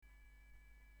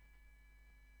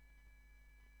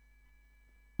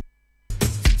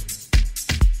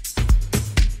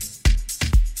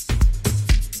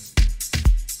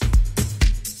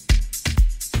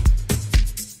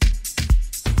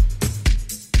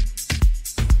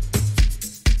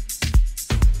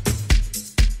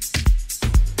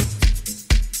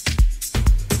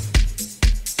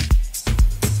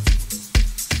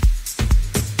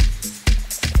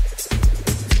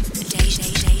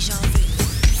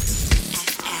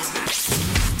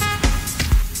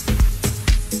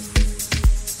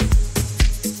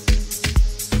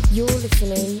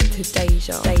to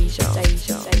Deja.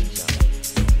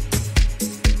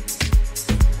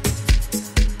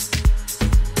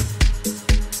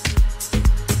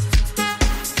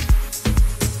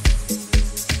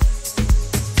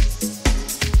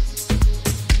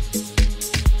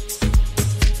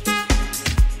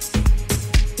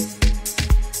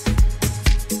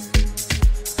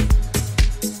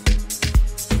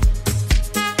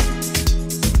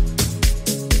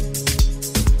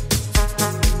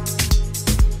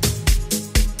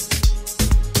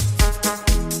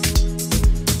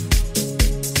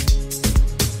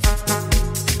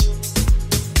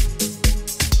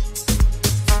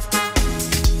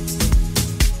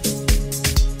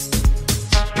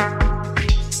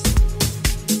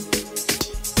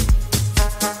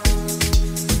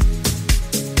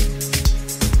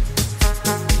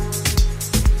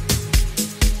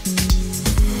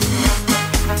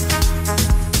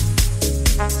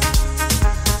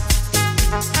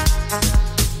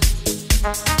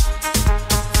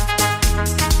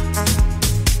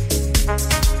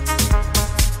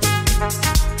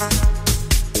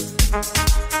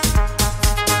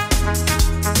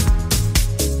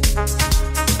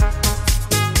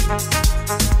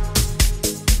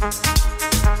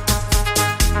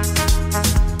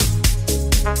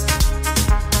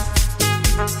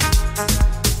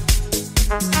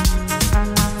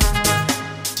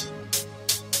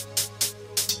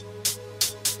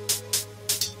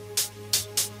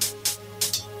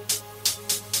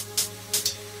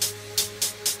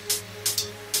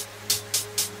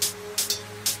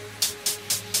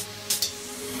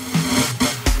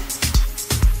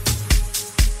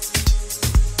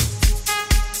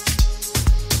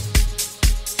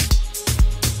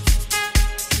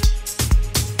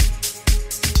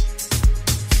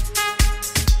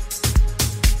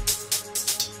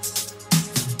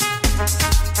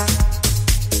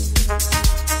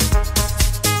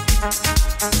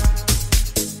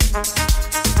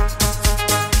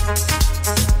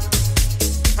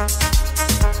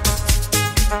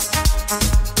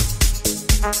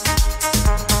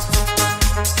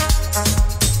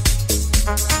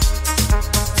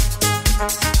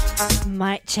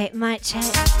 Mic check.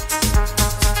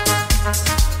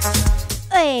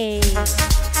 Hey,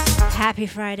 happy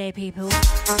Friday, people.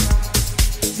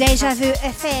 Deja Vu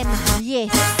FM,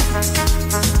 yes.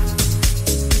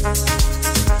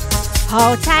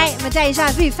 Hold tight, my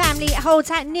Deja Vu family. Hold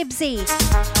tight, Nibsy.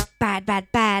 Bad.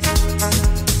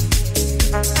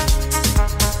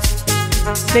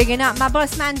 Bigging up my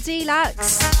boss man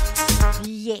Deluxe.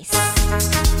 Yes.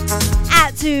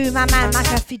 Out to my man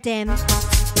Maka Fidem,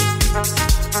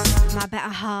 my better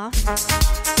half.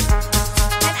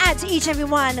 And out to each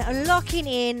everyone locking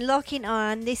in, locking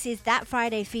on. This is That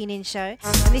Friday Feeling show.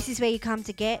 And this is where you come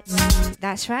to get,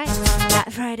 that's right,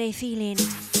 that Friday feeling.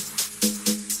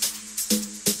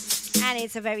 And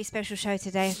it's a very special show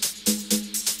today.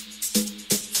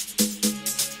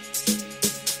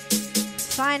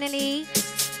 Finally,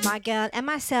 my girl and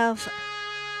myself,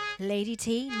 Lady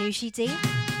T, Noushii D.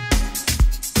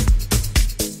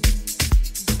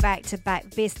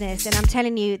 Back-to-back business, and I'm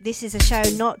telling you, this is a show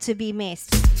not to be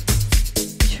missed.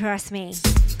 Trust me.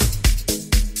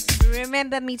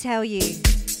 Remember me tell you.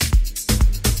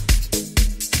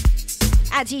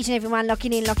 Out to each and everyone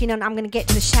locking in, locking on. I'm going to get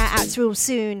to the shout-outs real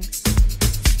soon.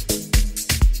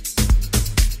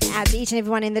 Out to each and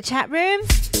everyone in the chat room.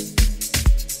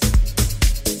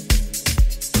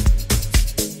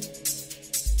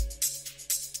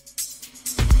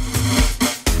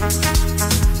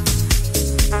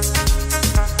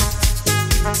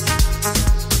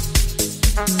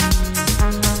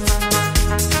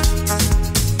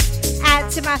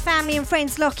 Out to my family and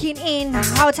friends locking in.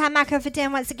 Hold time Mako for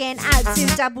them once again. Out to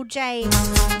Double J.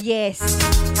 Yes.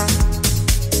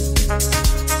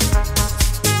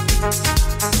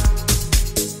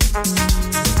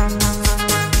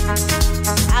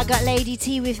 I got Lady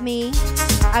T with me.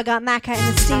 I got Maka in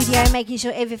the studio, making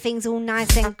sure everything's all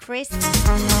nice and crisp.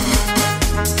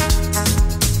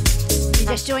 If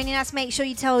you're just joining us, make sure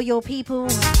you tell your people,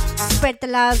 spread the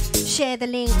love, share the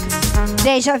link.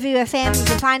 Deja Vu FM, you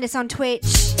can find us on Twitch.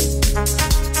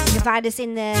 You can find us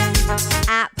in the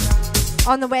app,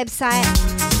 on the website,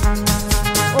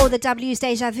 or the W's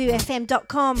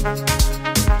DejaVuFM.com.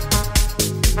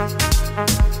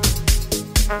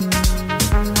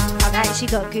 I've actually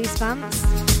got goosebumps.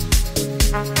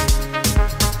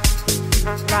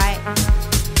 Right,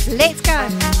 let's go.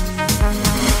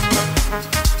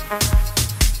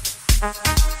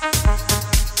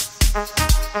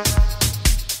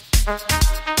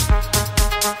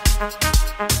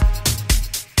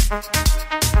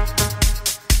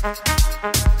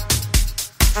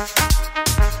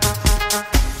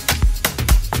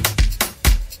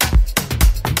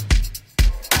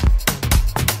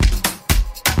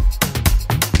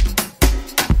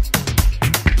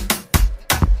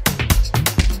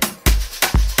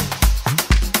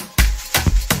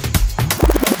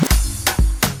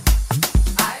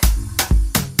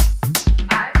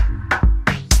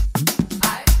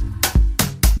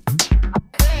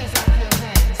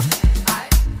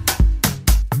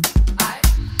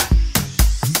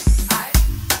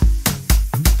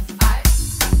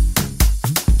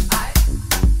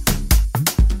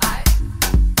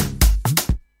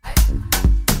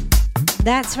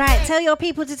 That's right. Tell your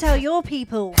people to tell your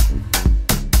people.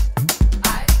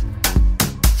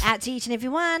 Out to each and every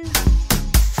one.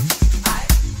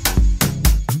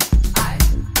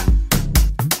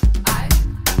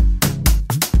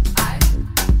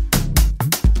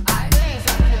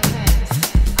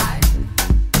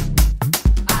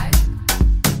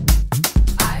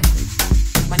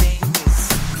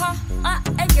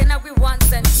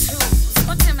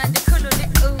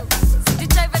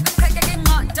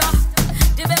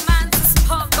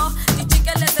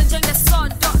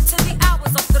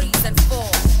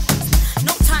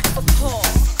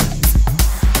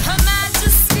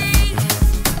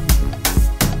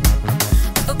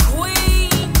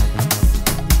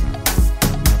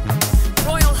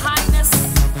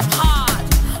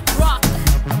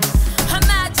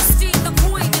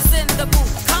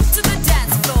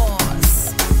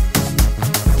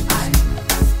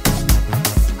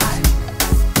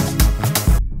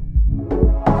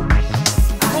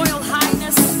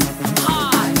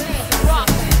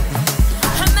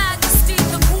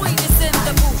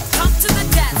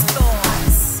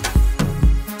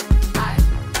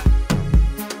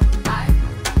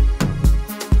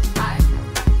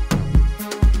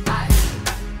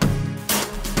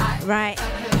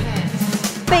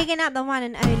 Up the one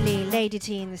and only Lady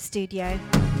T in the studio.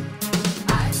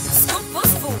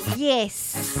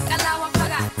 Yes.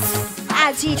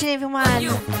 Out to each and everyone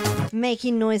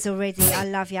making noise already. I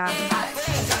love ya.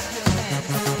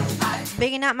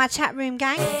 Bigging up my chat room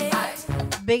gang.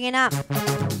 Bigging up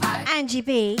Angie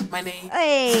B.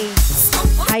 Hey.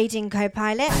 How you doing,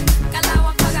 co-pilot?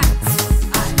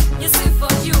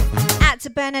 Out to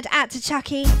Bernard, out to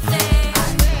Chucky.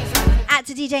 Out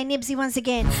to DJ Nibsy once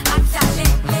again.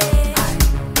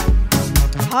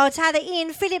 Hold tight, the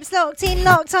Ian Phillips locked in,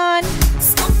 locked on.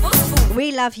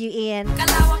 We love you, Ian.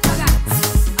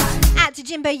 Out to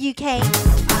Jimbo UK.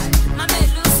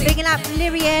 Bigging up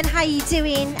Lyrian, how you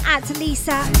doing? Out to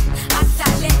Lisa.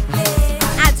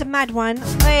 Out to Mad One.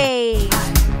 Hey.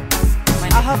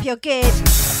 I hope you're good.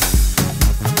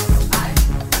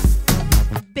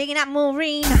 Bigging up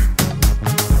Maureen.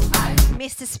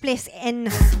 Mr. Spliffs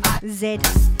NZ.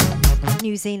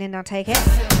 New Zealand, I'll take it.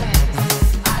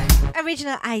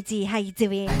 Original ID, how you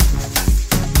doing?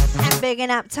 And bigging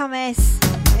up Thomas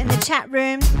in the chat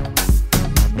room.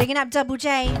 Bigging up Double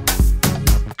J.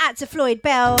 Out to Floyd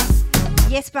Bell.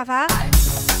 Yes, brother.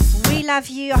 We love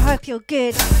you. I hope you're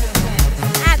good.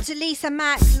 Out to Lisa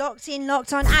Mack, locked in,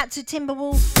 locked on. Out to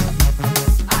Timberwolf.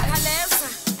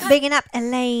 Bigging up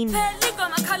Elaine.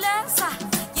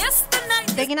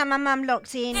 Bigging up my mum,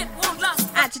 locked in.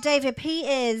 Out to David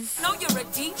Peters.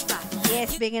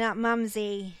 Yes, bigging up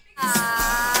Mumsy.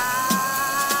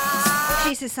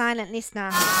 She's a silent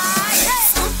listener.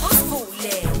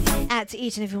 Out to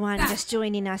each and every one just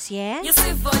joining us, yeah?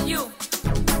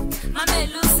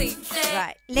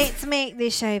 Right, let's make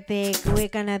this show big. We're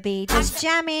gonna be just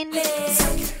jamming.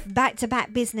 Back to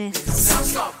back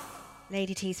business.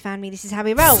 Lady T's found me, this is how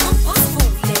we roll.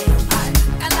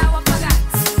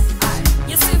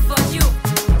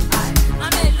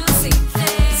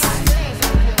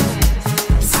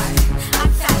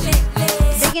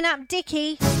 Bigging up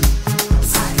Dicky,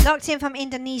 locked in from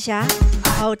Indonesia.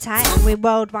 Hold tight, we're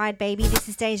worldwide, baby. This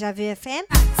is Deja Vu FM.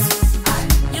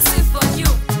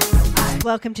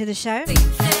 Welcome to the show.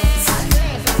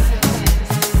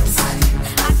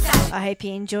 I hope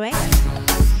you enjoy.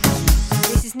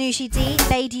 This is Noushii D,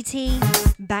 Lady T,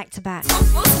 back to back.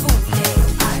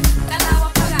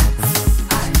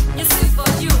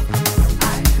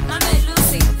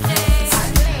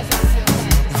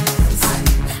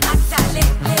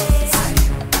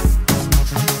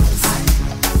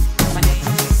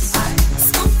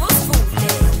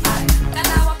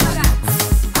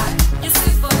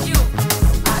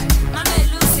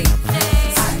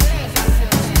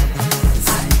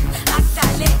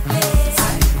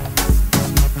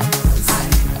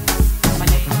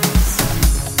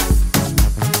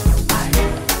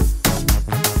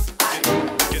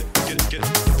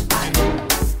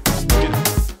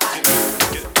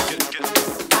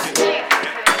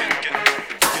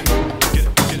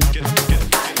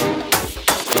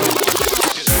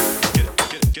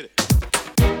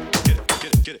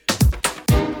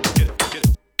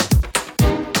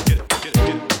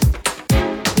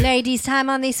 Ladies' time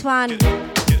on this one,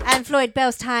 and Floyd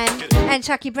Bell's time, and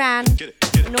Chucky Brown,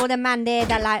 and all the man there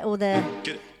that like all the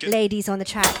ladies on the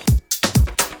track.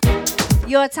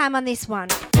 Your time on this one.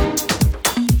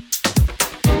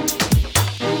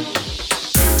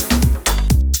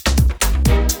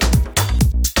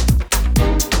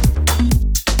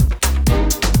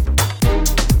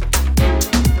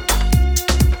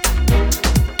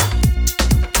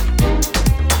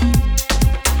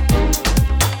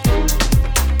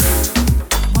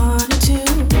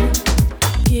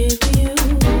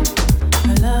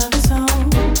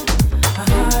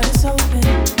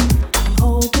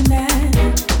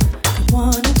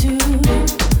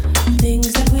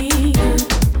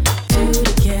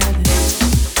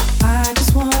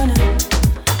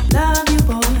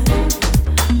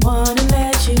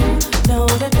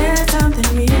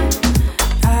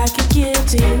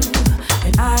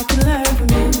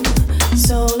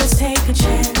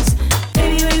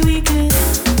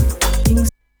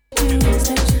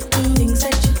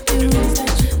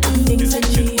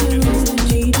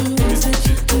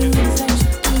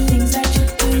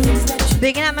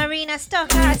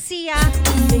 Stocker, I see ya.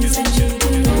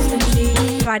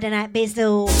 Friday Night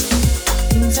Bizzle.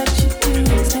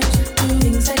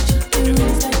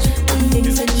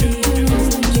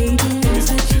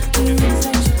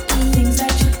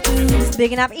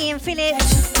 Bigging up Ian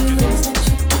Phillips.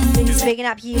 Bigging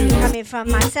up you, coming from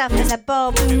myself and the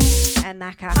Bob and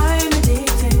Macca. I'm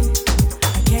addicted,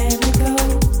 I can't let go.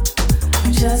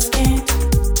 I just can't,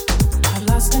 I've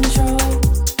lost control.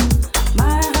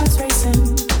 My heart's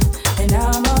racing, and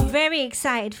I'm all very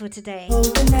excited for today.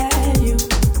 Hoping that you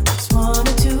just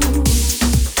wanted to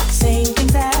say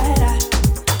things that I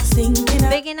was thinking of.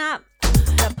 Bigging up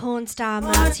the Porn Star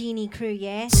Martini crew,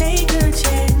 yeah? Take a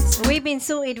chance. We've been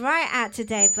sorted right out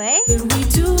today, babe. When we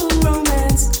do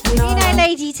romance, you know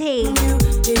Lady T.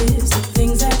 Is the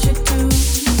things that you do.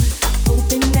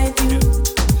 Hoping that you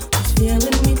was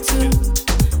feeling me too.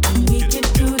 And we could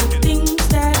do the things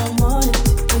that I wanted to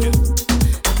do.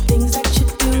 The things that you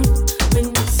do when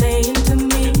you're saying to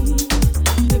me,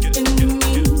 looking to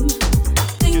me.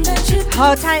 Things that you do.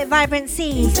 Hold tight,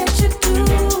 Vibrancy. Things that you do.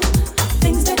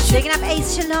 Things that you Digging up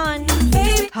Ace Shalon.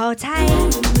 Hold tight.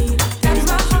 That's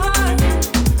my heart,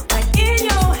 right in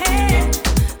your hand.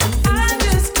 And I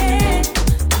just can't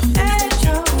let it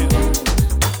go.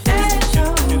 Let it go.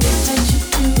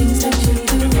 Things that you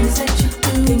do, things that you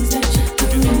do, things that you do,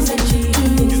 things that you do,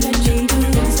 things that you do,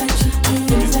 things that you do,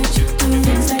 things that you do,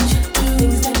 things that you do,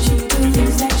 things that you do,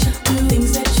 things that you do,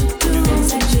 things that you do, things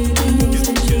that you do, things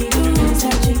that you do, things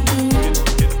that you do.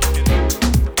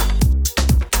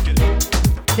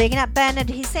 Bigging up Bernard,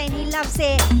 he's saying he loves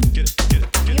it.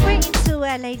 You wait until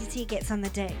Lady T gets on the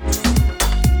decks.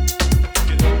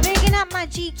 Bigging up my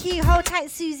GQ, hold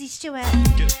tight Susie Stewart.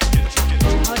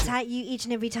 Hold tight you each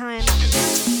and every time.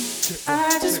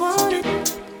 I just wanted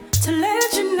to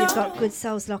let you know. You've got good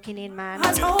souls locking in, man.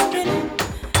 Heart's open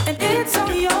and it's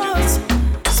all yours.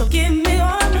 So give me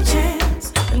one more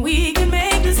chance and we can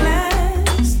make this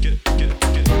last.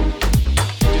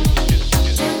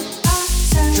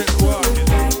 Check one.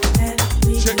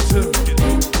 Check two.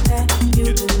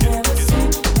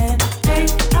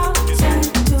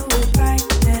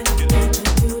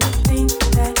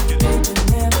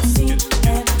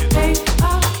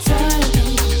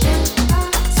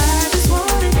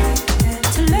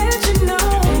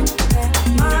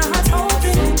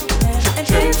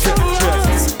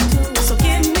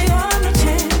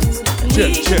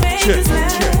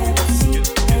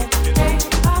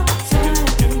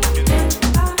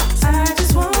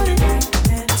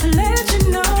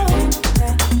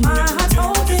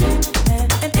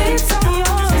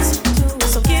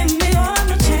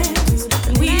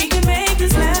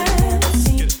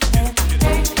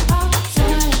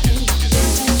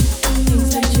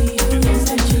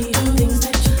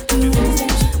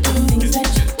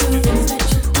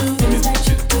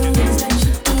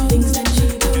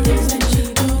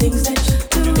 Things that you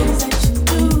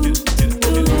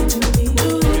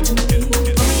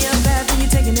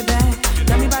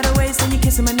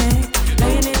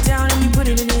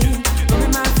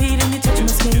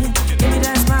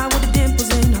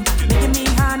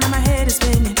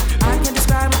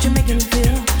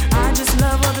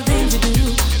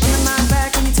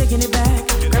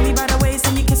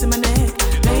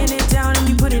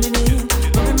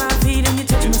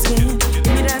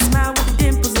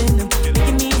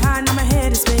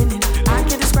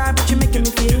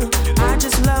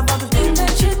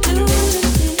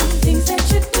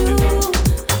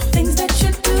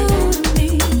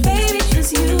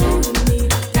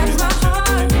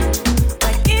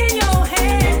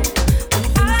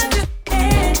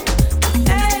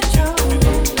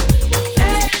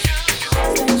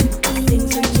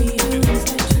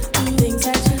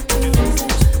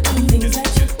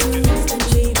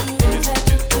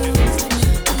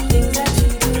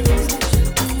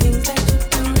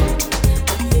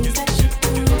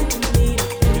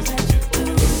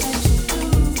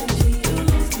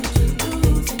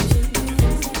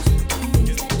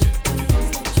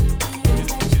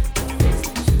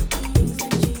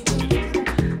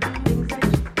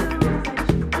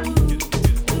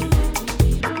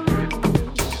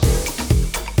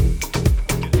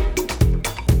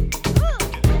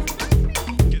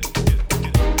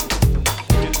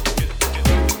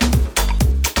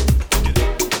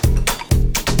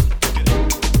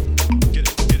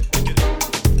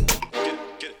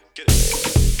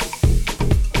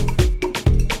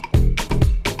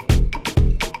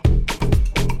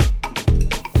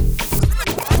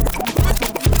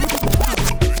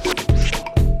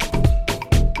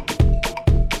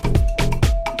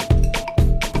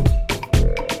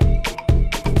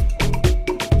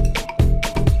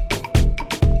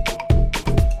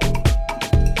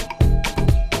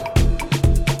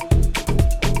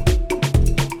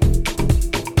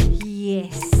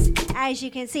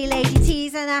you can see Lady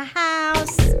T's in the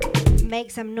house. Make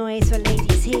some noise for Lady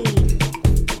T.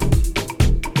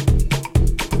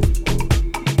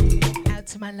 Out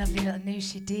to my lovely little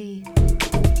Noushii D.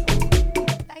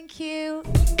 Thank you.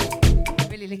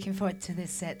 Really looking forward to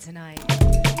this set tonight.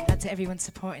 Out to everyone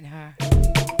supporting her.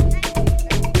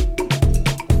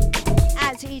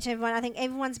 Out to each and everyone. I think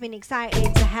everyone's been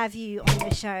excited to have you on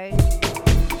the show.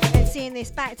 And seeing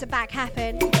this back-to-back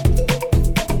happen.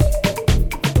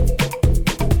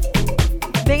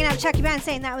 Bringing up Chucky Brown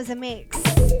saying that was a mix.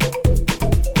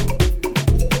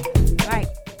 Right.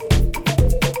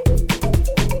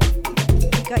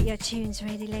 You got your tunes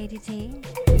ready, Lady T?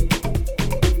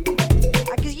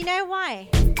 Because you know why?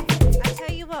 I'll tell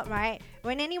you what, right?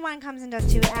 When anyone comes and does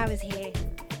 2 hours here,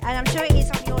 and I'm sure it is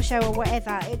on your show or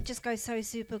whatever, it just goes so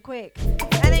super quick.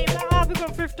 And then you're like, oh, we've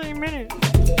got 15 minutes.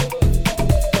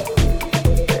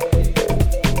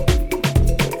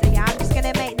 So yeah, I'm just going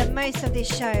to make the most of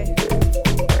this show.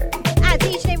 Out to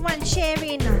each and everyone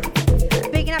sharing,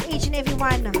 bigging up each and every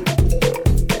one.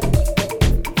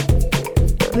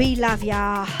 We love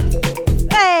ya.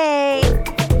 Hey!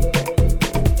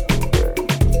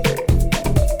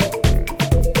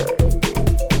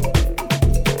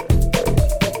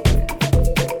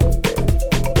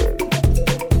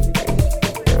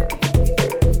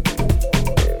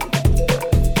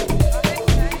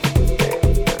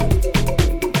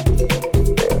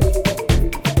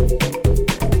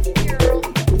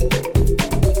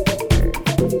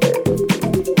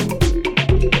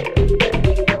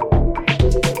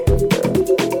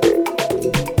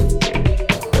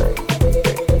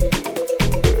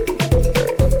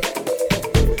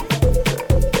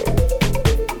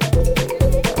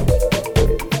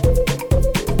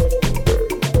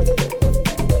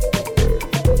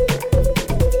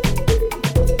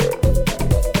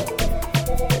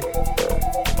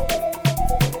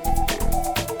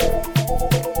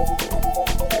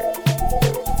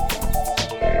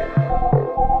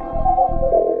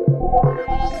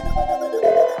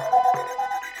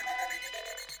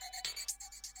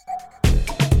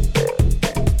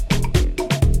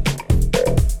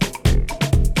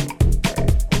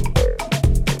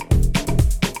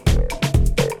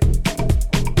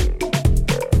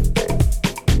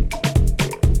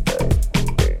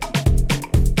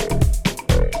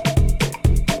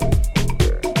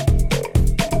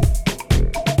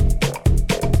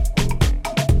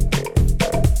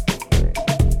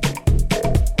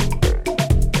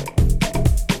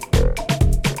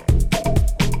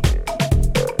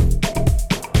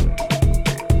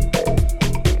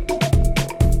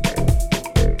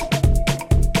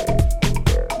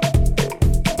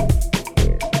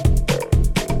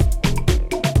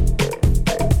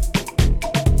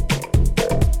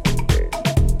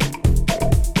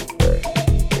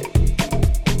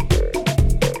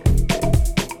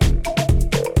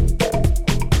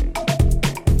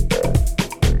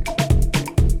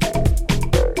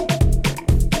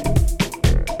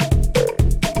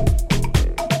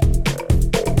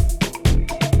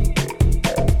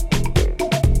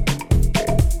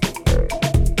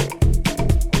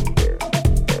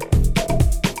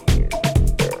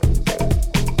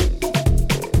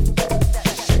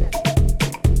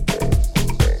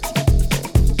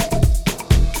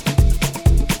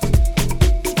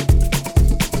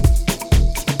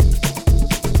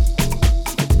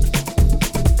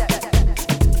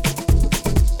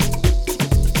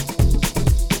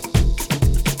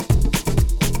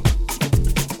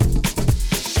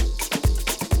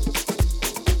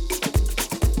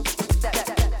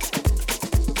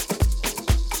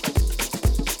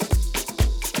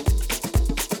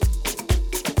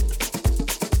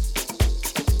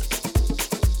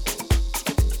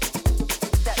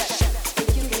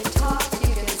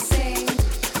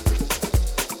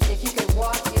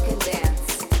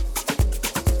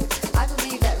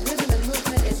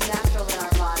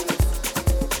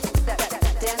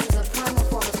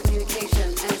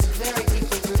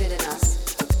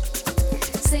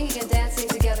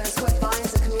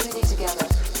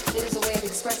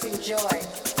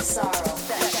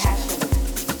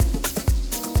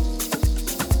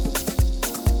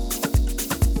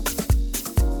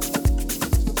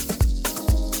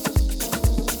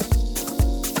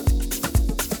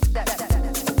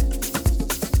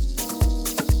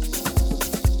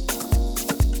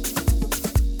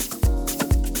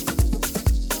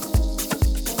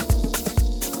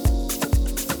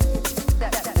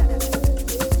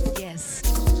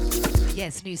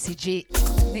 Yes, Noushii G.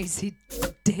 Noushii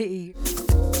D.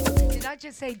 Did I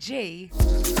just say G?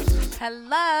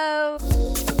 Hello.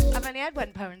 I've only had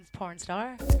one porn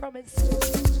star. Promise.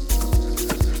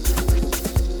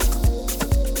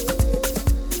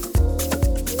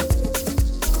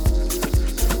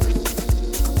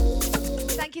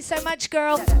 so much,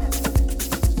 girl.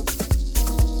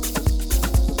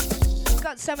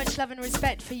 Got so much love and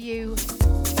respect for you.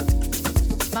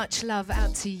 Much love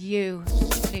out to you,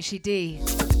 Noushii D.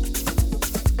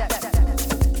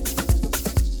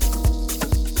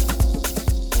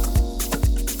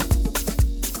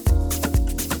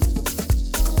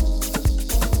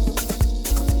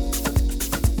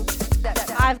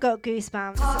 I've got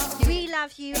goosebumps. We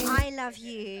love you, I love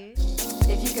you.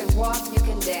 If you can walk, you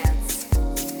can dance.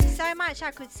 So much I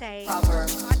could say. Proper.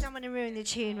 I don't want to ruin the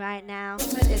tune right now.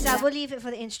 So we'll leave it for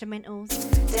the instrumentals.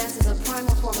 Dance is a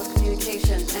primal form of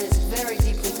communication and it's very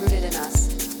deeply rooted in us.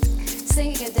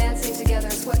 Singing and dancing together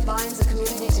is what binds a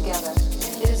community together.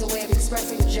 It is a way of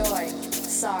expressing joy,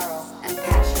 sorrow, and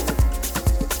passion.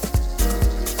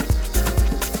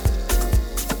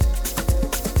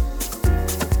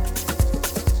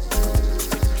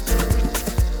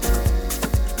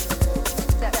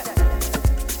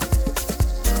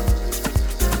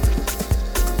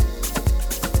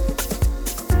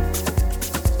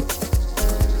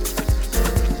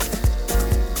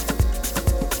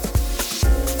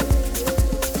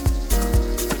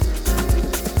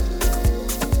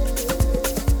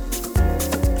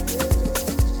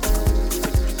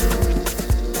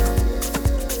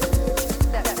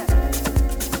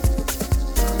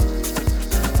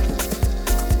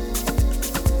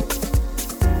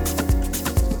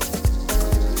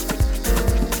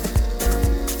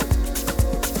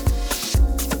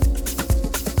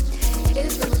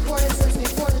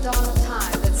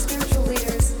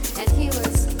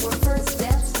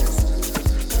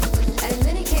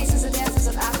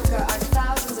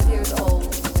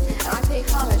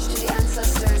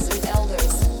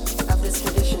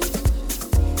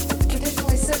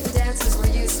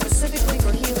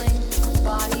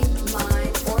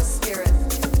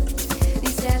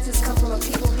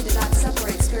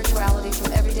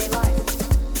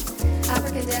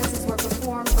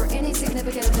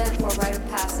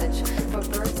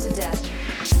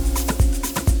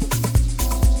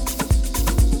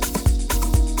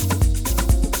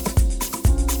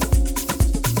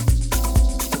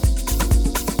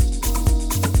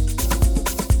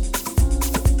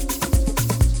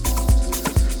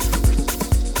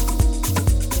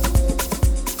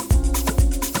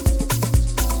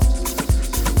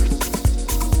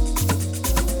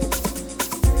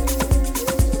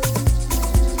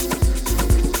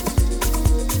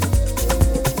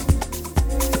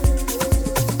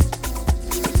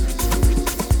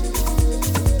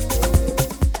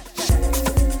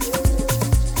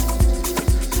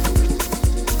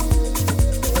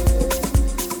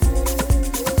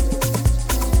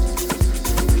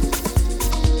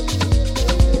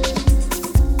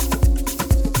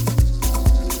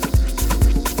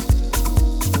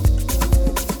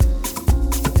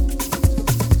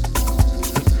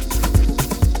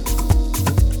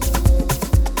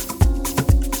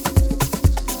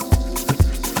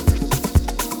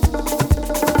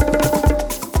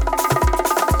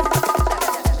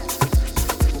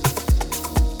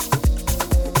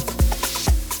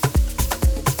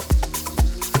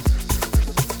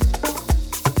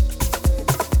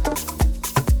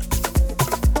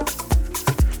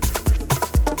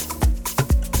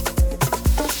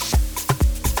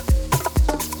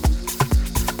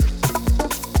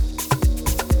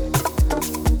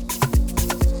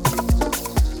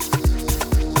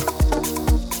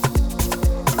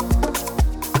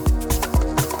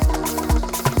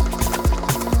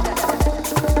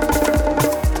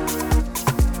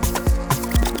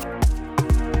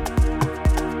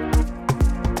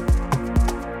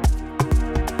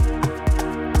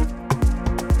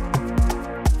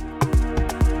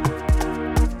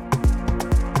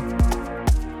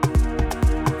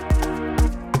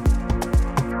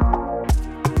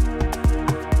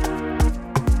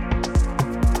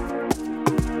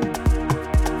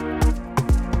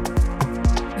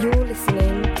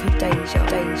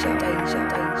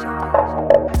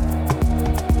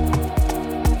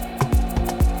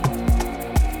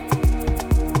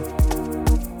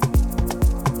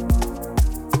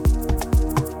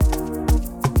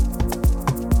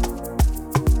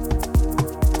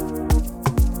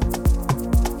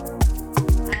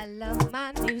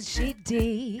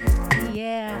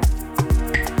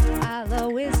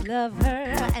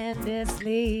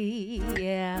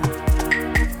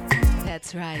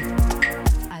 That's right.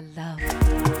 I love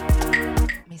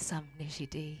me some Noushii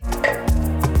D.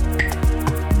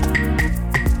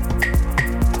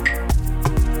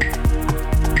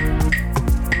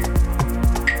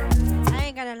 I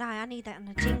ain't gonna lie, I need that on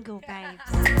the jingle, babes.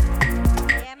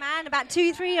 Yeah, man, about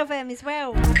 2-3 of them as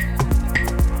well.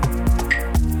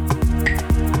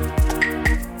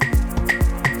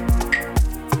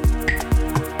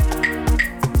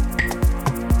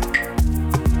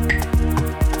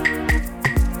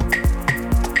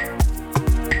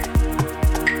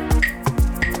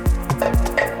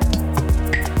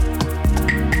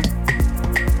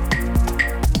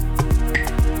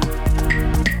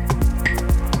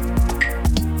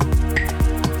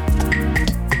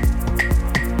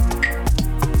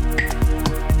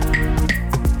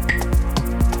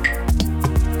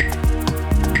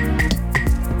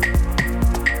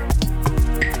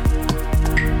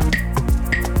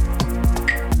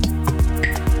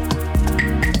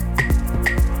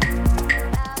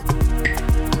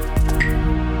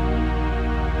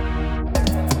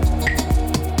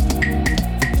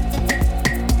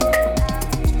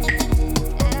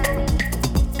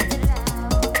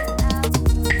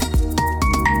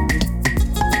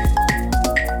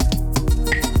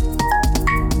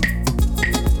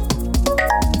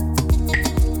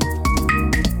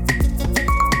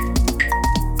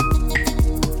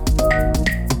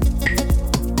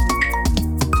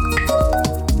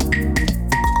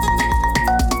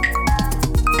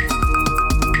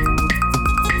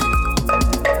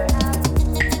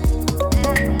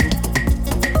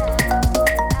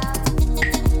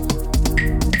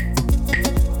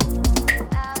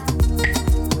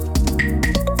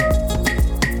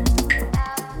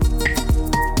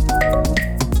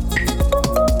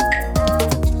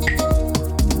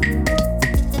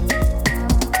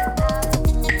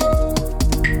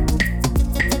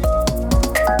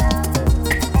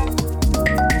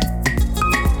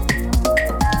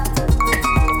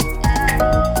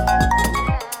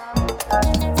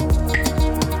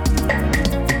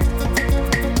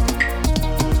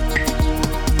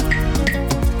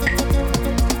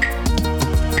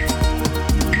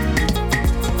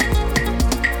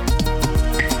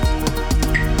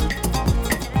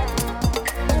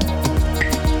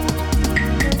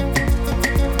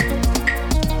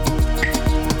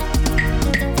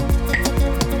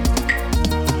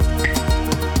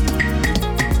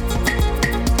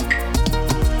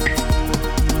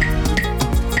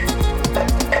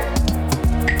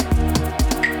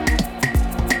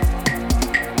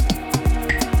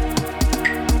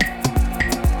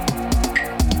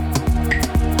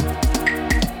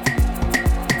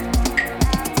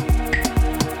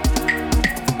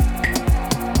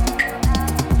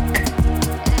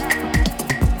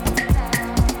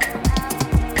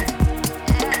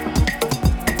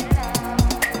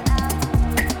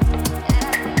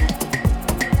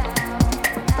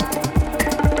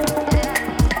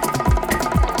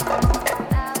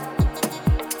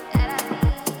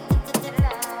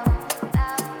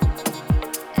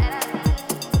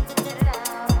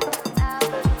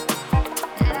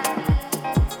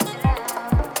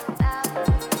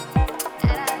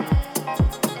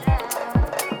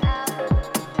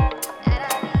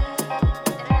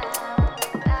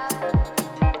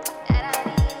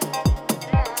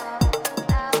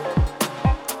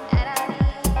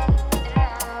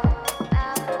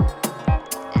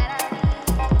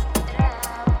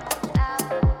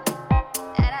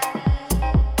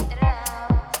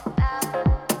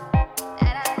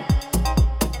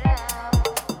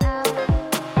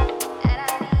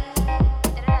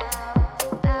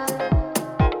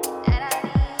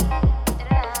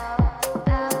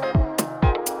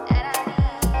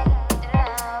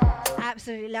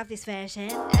 love this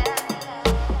version.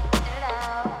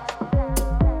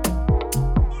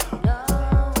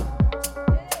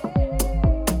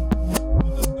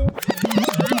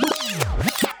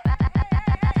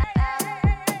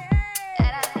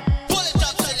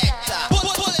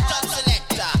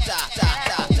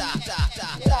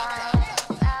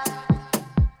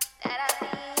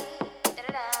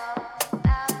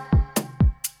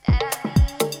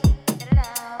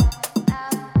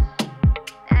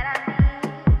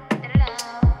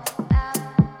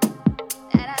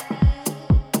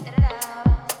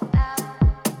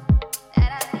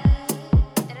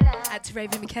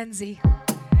 Raven Mackenzie.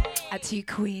 Out to you,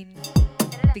 Queen.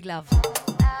 Big love.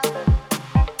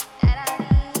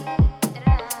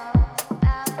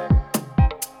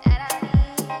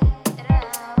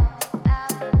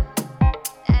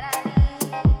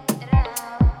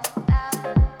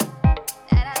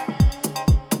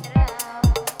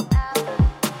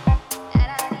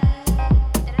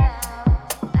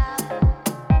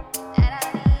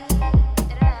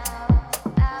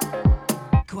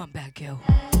 Go on, bad girl.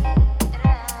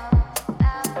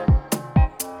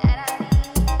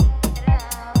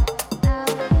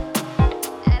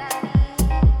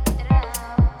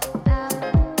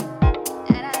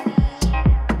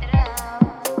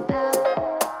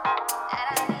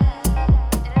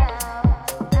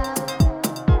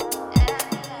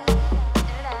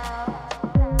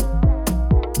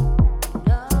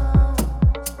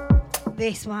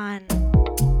 This one.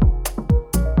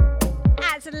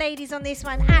 Out to the ladies on this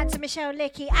one. Out to Michelle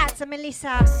Licky. Out to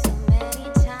Melissa.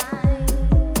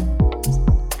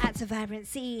 Out to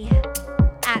Vibrancy.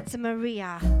 Out to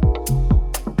Maria.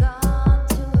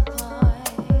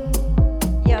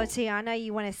 Yo, Tia, I know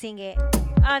you want to sing it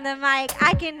on the mic.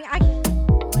 I can.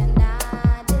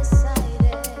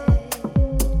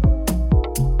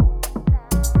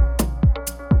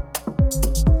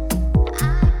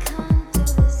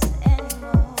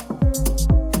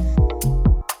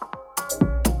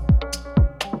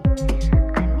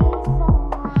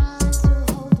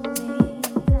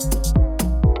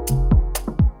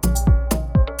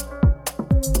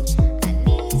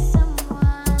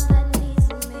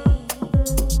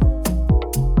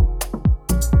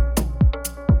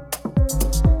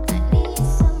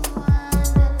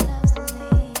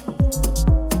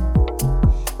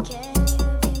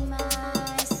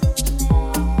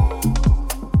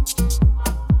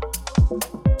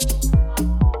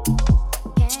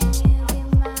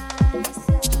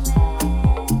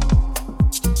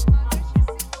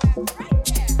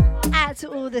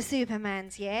 The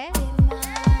Supermans, yeah?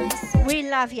 We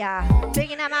love ya.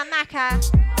 Bigging up my Macca.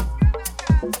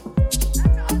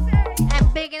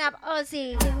 And bigging up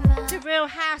Ozzy. The real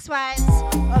housewives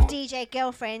of DJ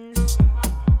girlfriends.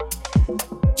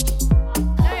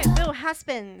 No, real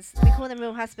husbands. We call them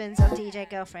real husbands of DJ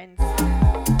girlfriends.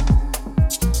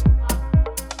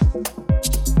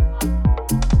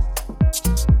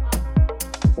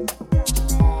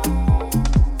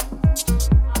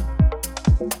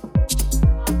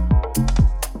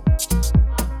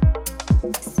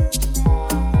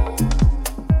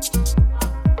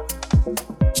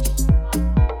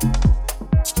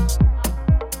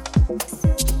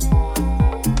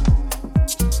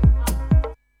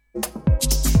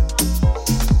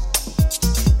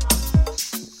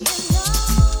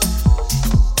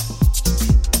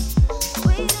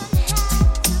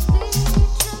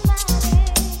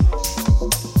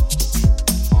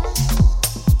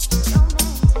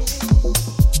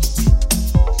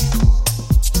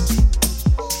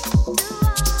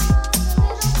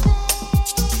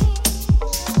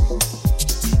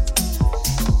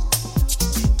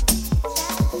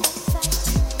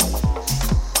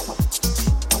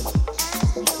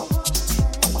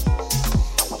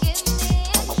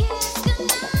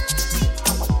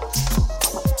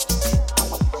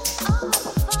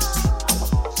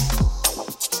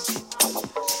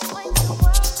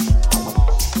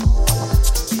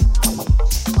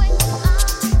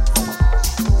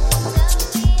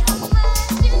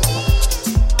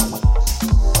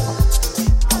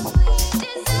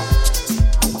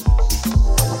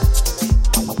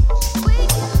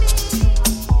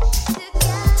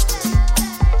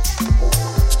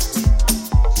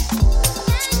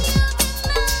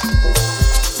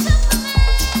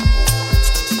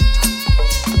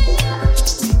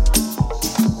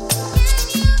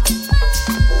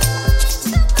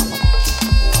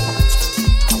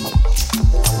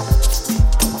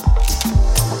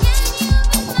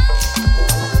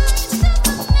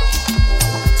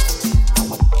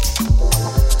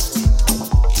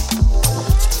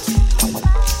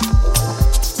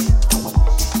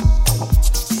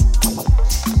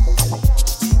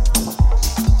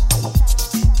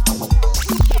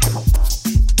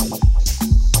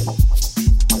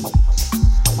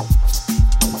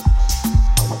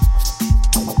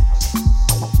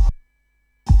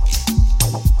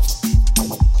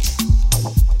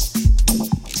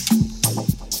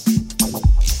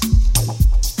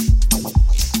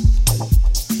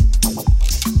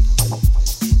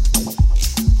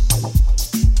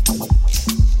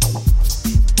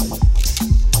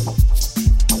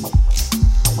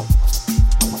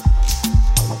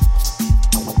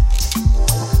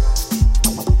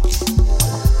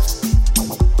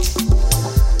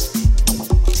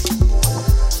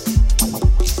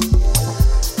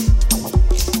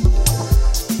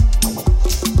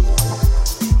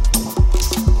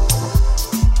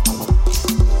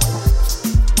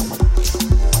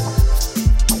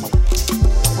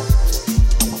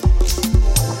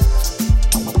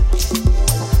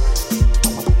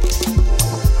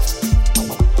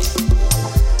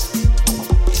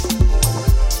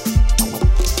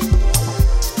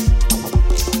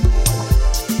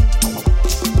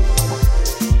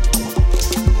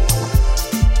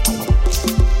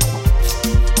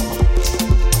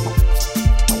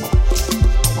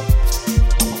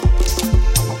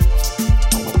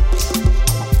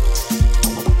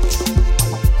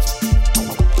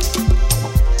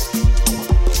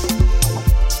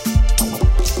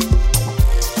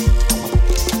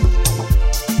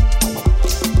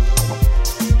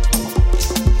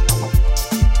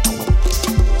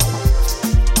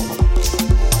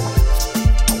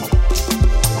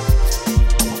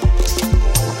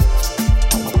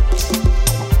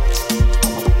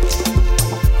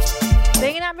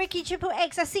 Triple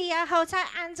X, I see ya. Hold tight,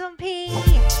 Anton P.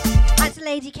 Out to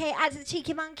Lady K, out to the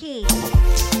Cheeky Monkey.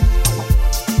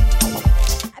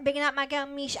 I'm bigging up my girl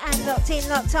Mish and locked in,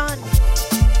 locked on.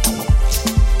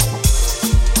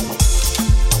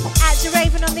 Out to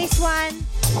Raven on this one.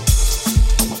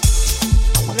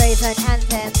 Raven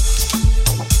Anthem.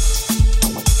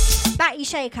 Batty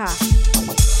Shaker.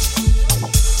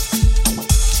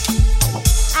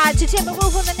 Out to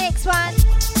Timberwolf on the next one.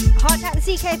 Hot at the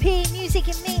CKP Music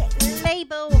and Me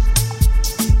label.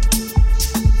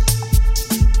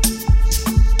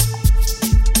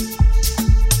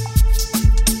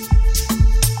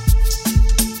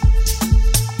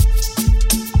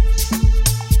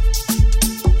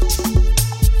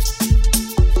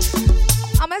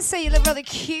 I must say you look rather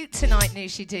cute tonight,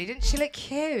 Noushii D. Didn't she look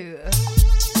cute?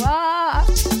 What?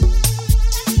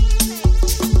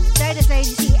 So does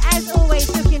Agency, as always,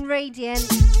 looking radiant.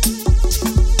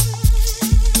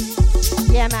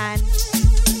 Yeah, man.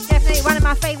 Definitely one of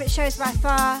my favourite shows by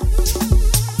far.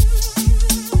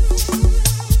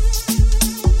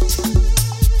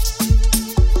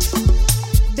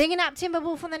 Bigging up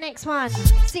Timberwolf on the next one.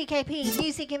 CKP,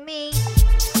 Music and Me.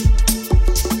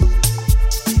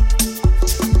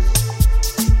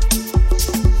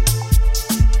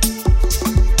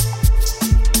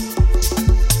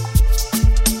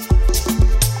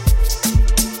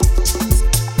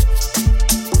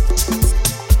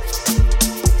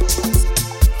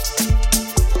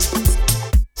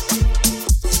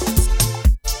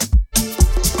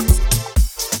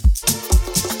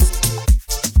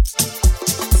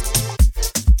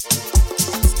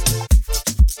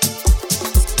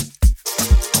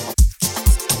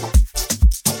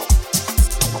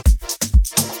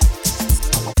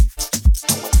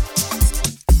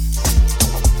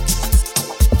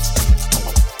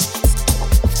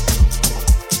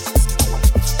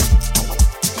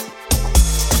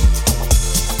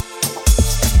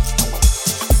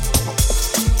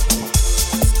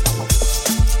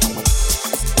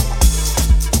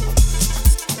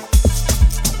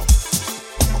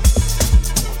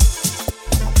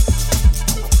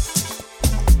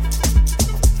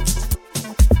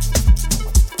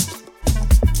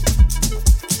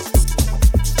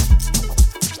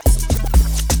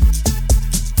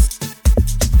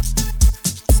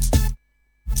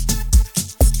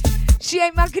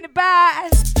 Mucking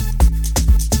about.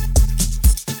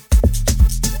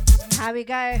 How we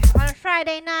go on a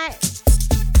Friday night,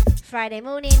 Friday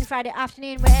morning, Friday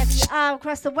afternoon, wherever you are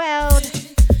across the world.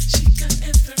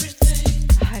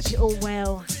 I hope you're all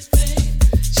well.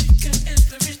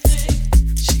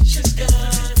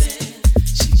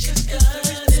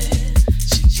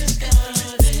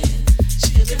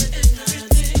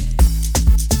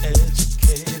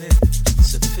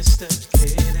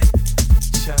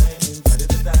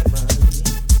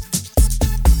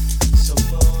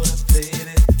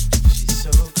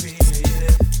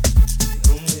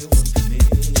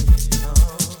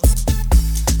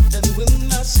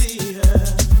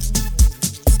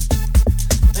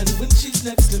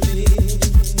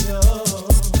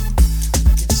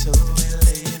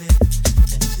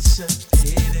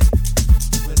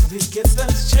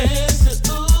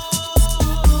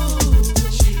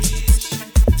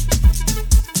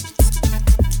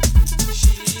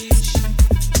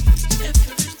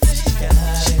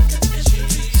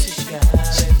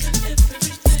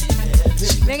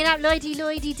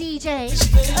 Lloydie DJ.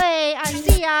 Hey, I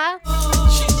see ya.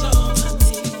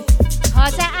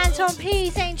 How's that Anton P?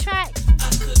 Same track.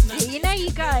 You know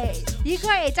you got it. You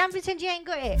got it. Don't pretend you ain't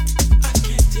got it.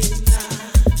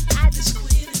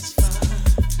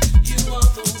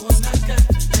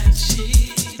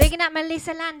 Bigging up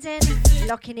Melissa Landon.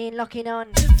 Locking in, locking on.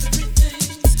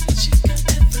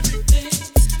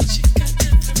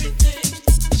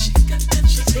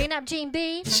 Bigging up Gene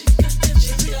B.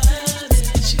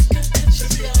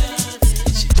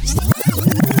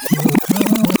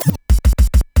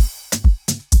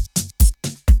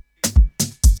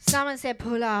 Someone said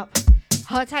pull up.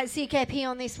 Hot tight CKP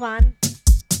on this one.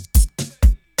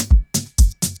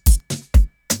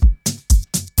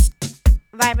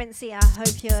 Vibrancy, I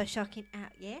hope you're shocking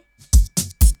out, yeah?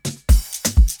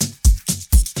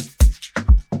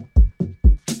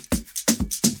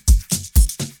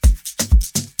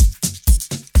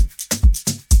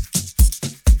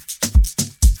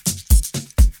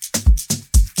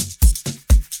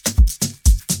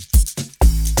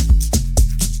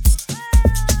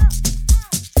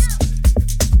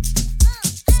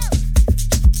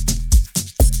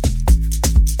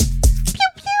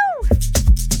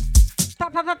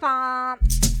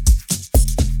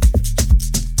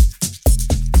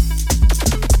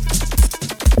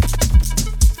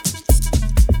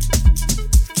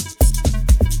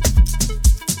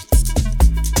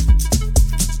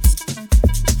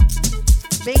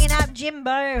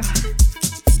 Jimbo.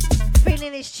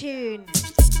 Feeling this tune.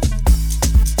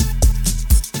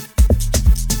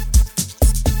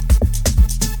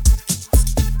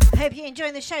 Hope you're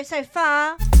enjoying the show so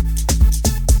far.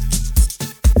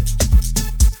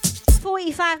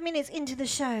 45 minutes into the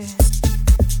show.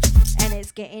 And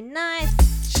it's getting nice.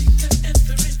 She got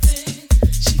everything.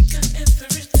 She got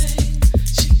everything.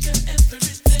 She got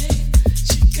everything.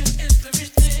 She got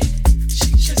everything.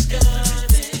 She just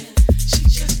got it. She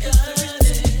just got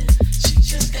it. She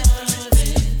just got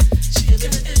it. She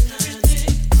got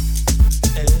everything.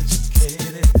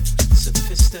 Educated,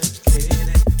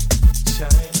 sophisticated,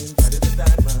 shining brighter than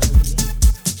diamonds.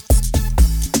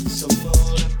 So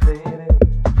motivated,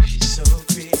 she's so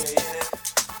creative,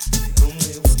 the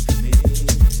only one for me.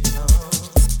 Oh.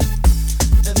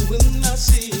 And when I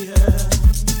see her,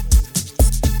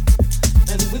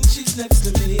 and when she's next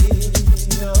to me,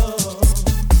 oh,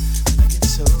 I get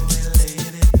so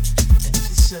elated,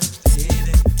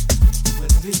 anticipated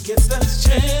when we get that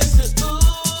chance to ooh.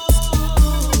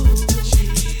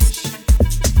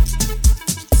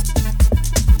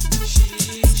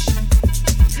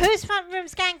 Who's front room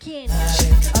skanking?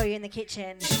 Oh, you're in the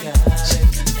kitchen.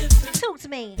 Talk to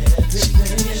me.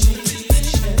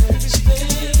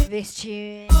 This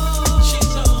tune.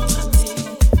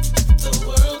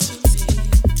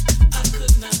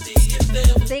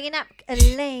 Bigging up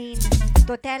Elaine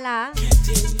Dotella.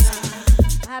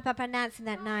 I hope I'm pronouncing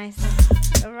that nice.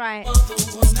 Alright.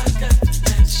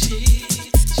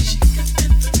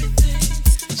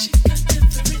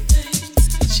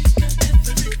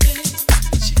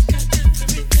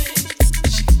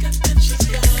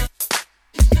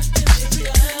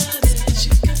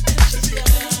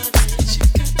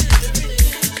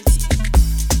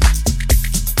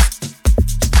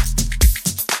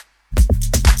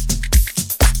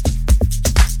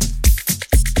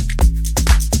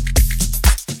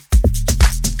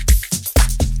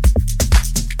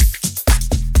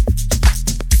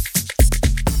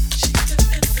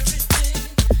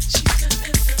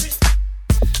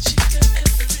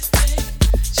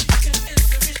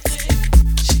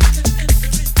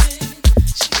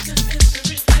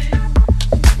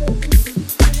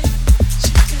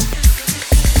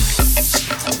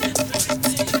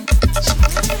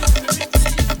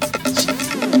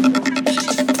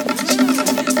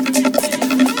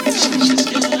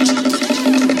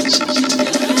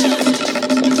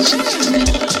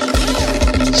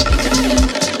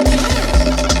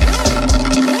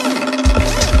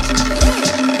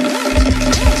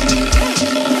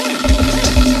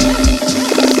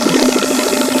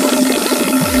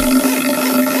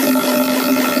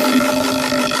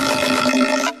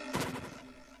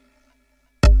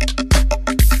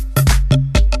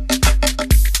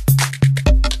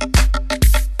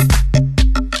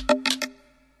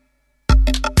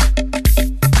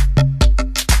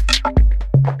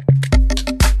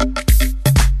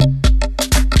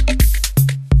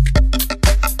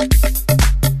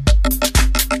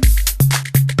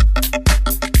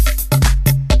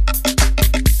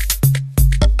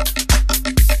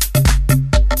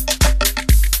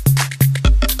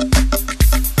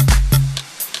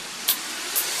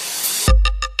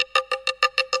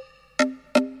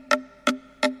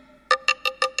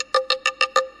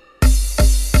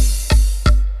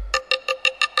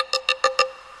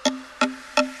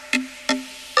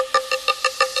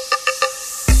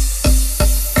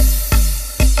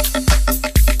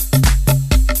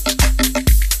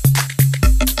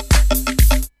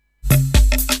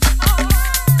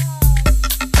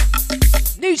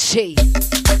 Noushii.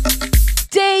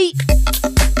 D.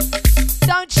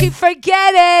 Don't you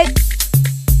forget it.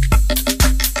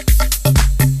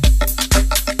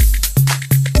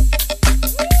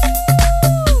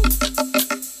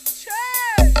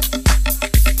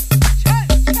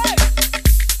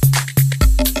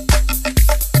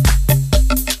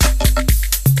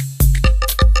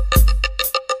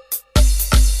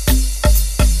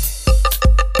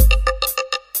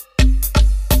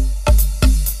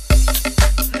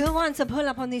 To pull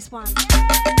up on this one. Was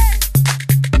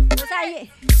that you?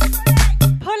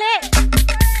 Pull it.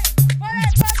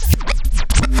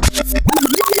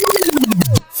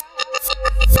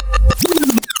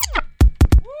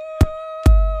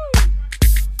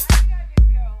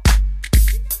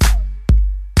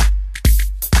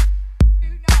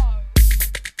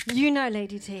 You know,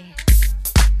 Lady T.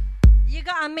 You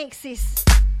gotta mix this.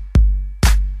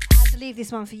 I had to leave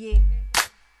this one for you.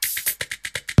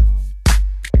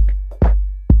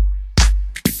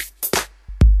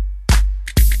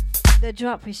 The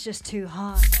drop is just too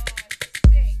hard.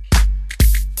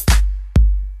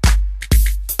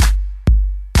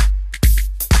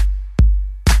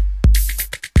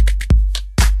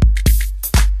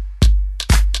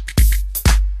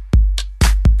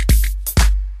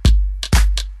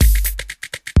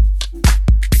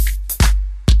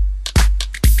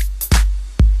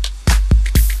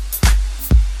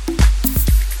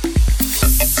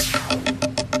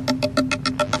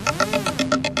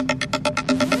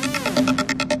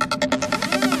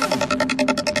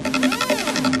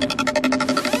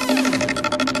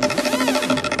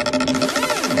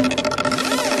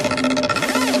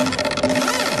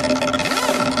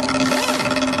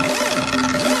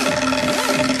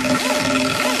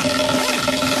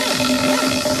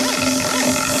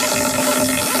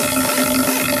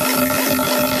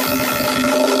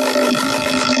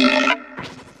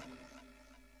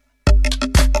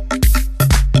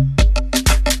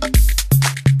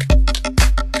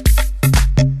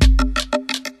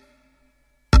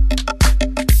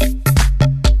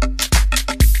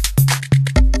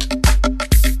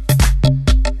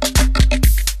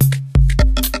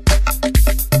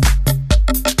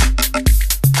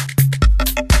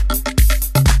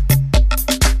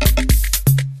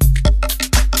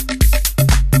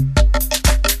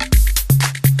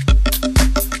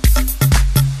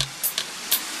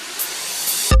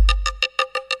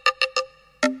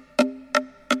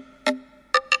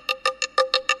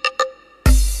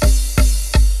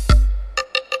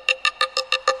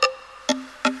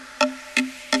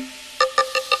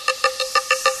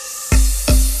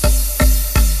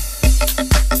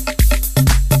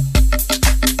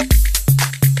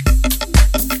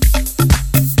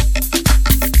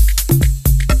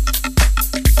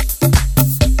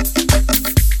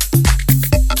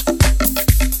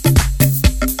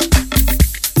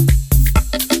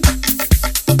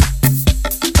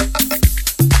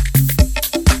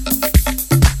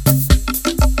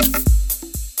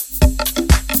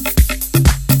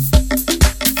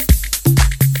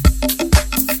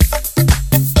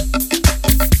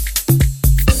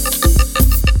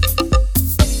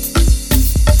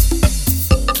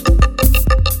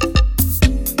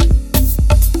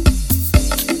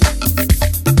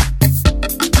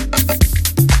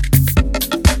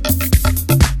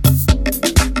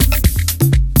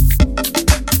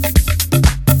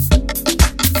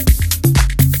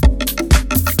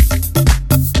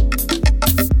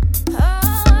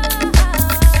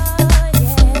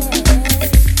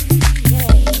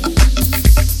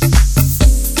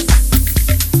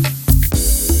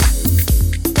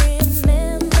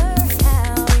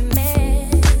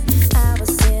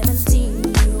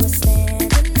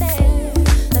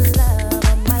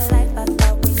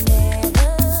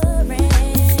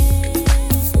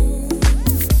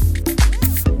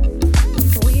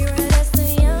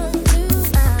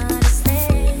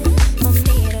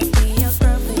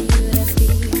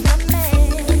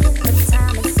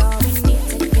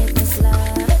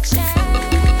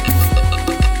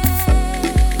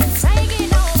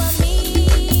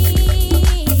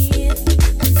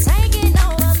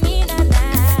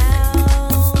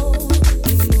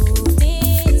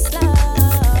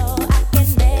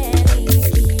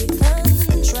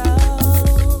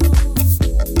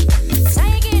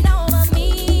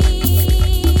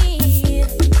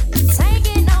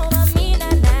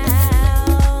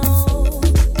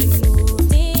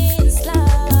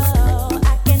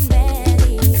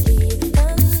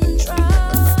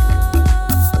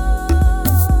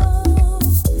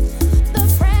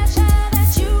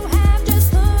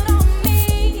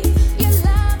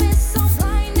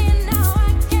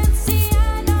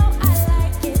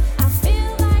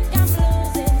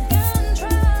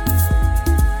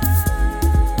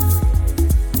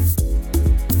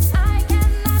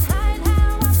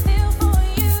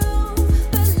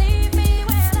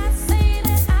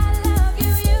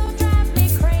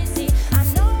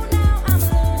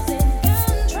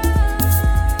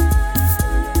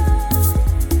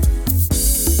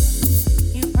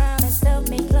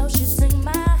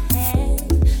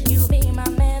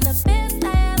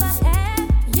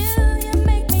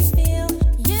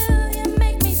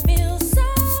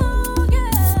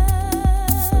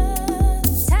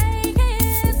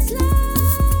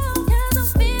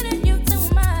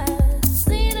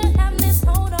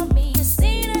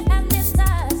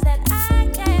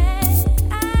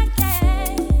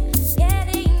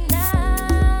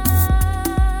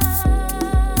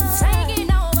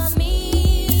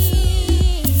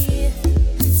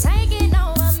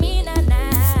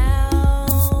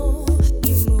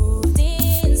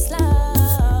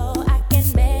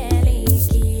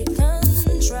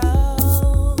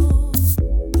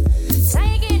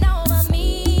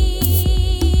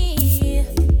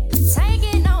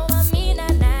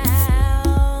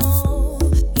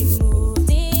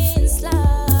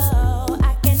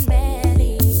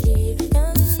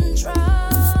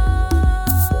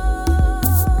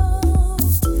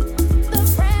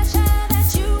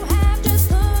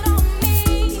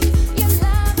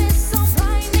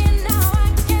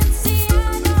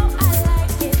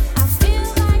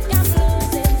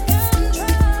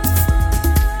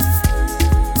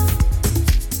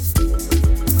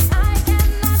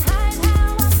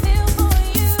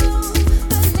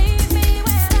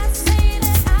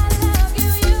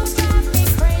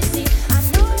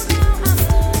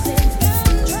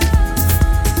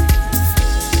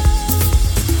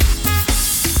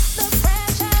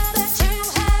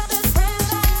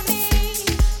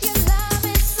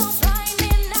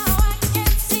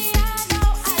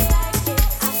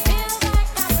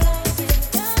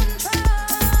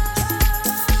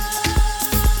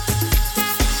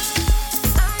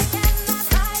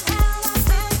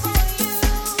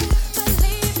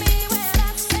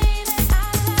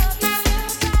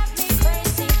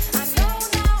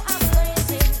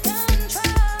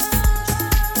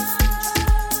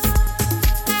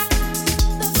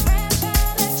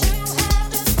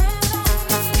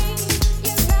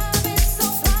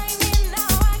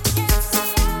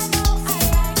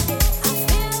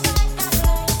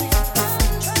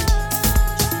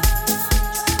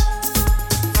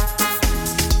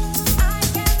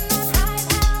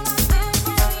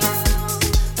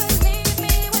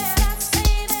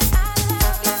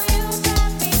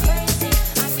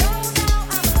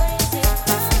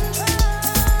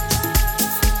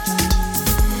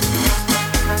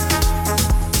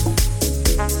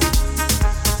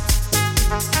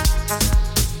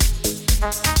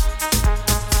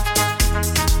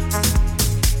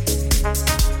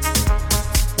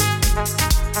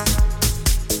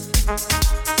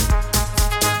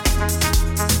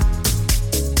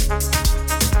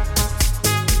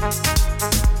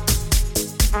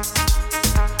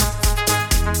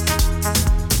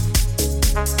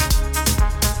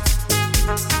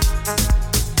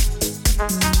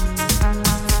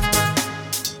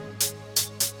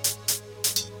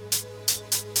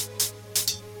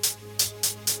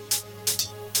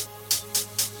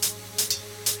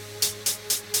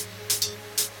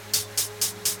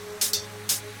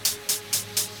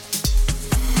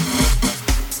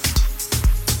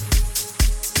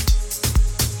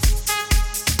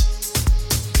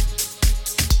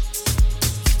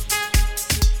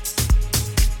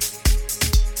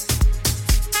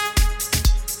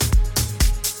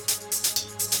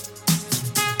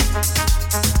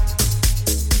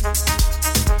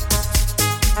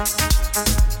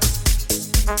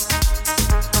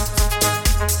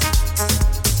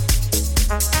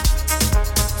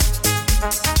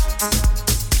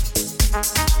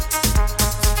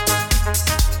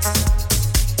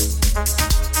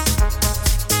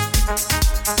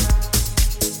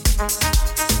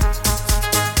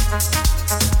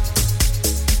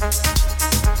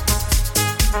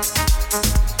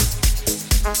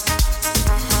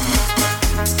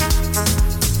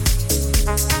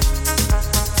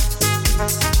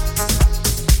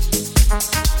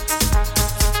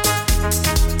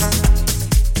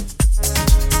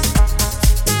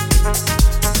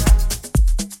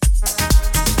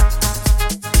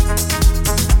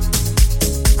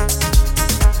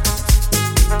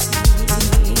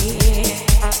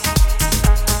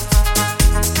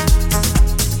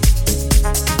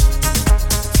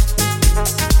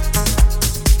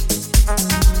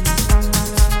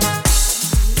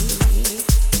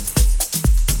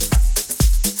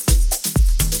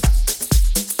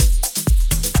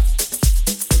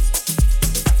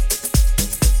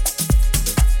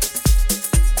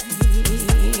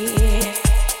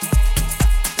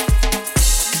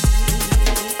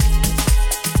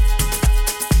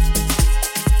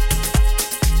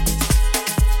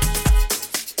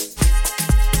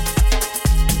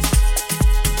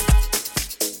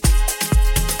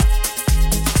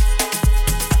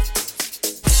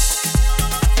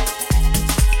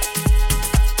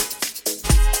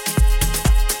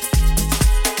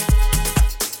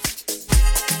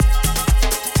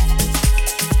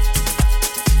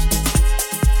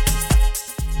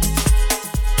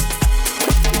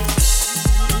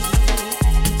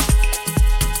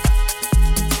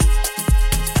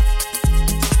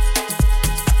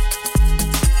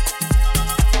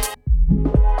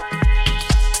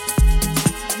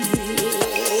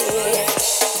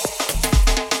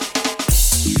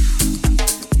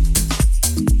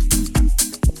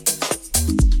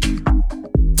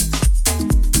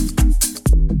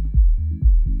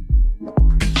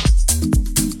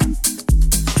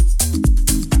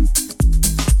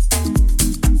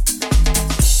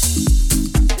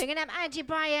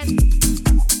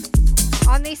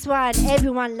 One.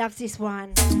 Everyone loves this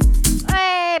one.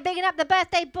 Hey, bigging up the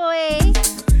birthday boy.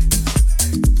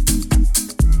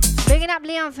 Bigging up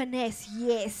Leon Finesse,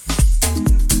 yes.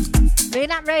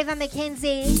 Bigging up Rover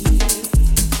McKenzie.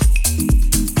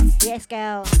 Yes,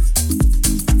 girl.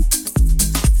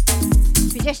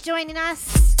 If you're just joining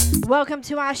us, welcome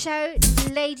to our show.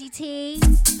 Lady T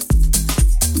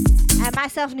and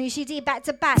myself, Noushii D, back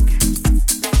to back.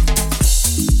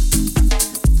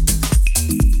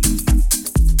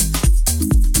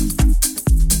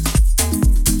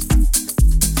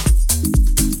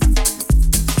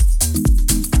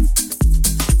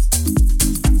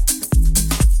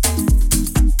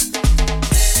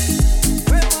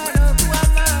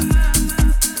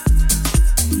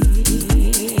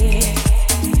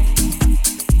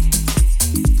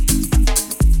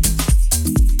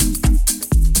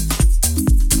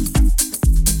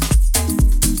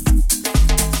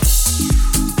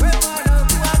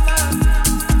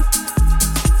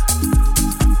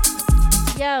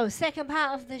 Second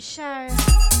part of the show.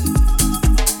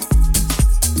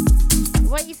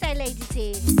 What you say, Lady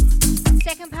T?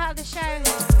 Second part of the show.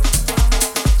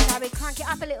 Shall we crank it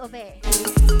up a little bit?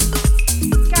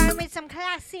 Going with some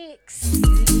classics.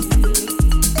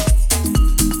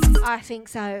 I think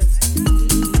so.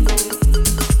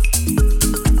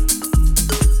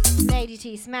 Lady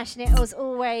T smashing it as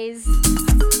always.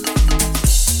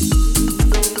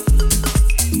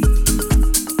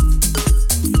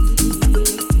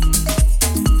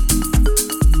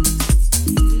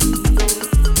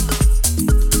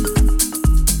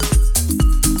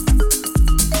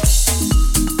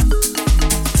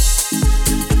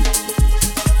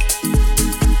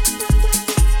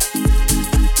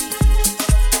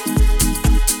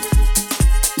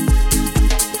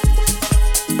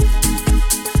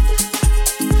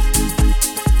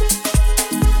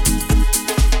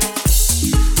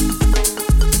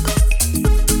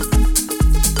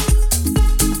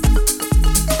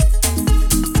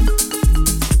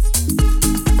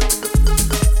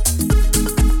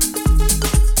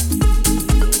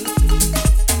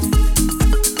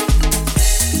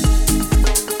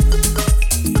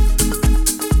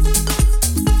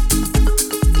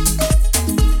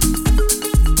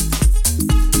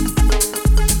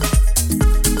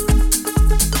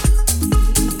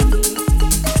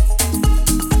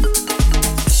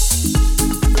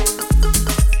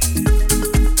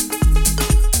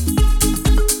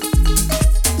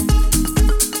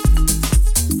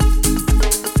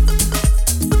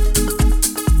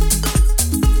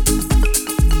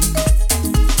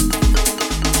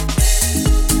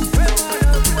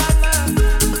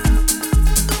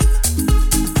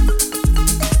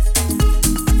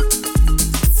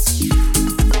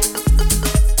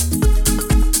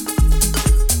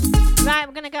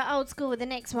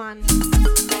 One.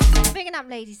 Bigging up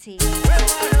Lady T. The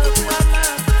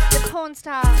porn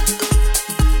star.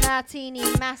 No, Martini,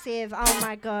 massive. Oh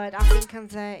my god, I've been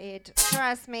converted.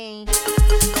 Trust me.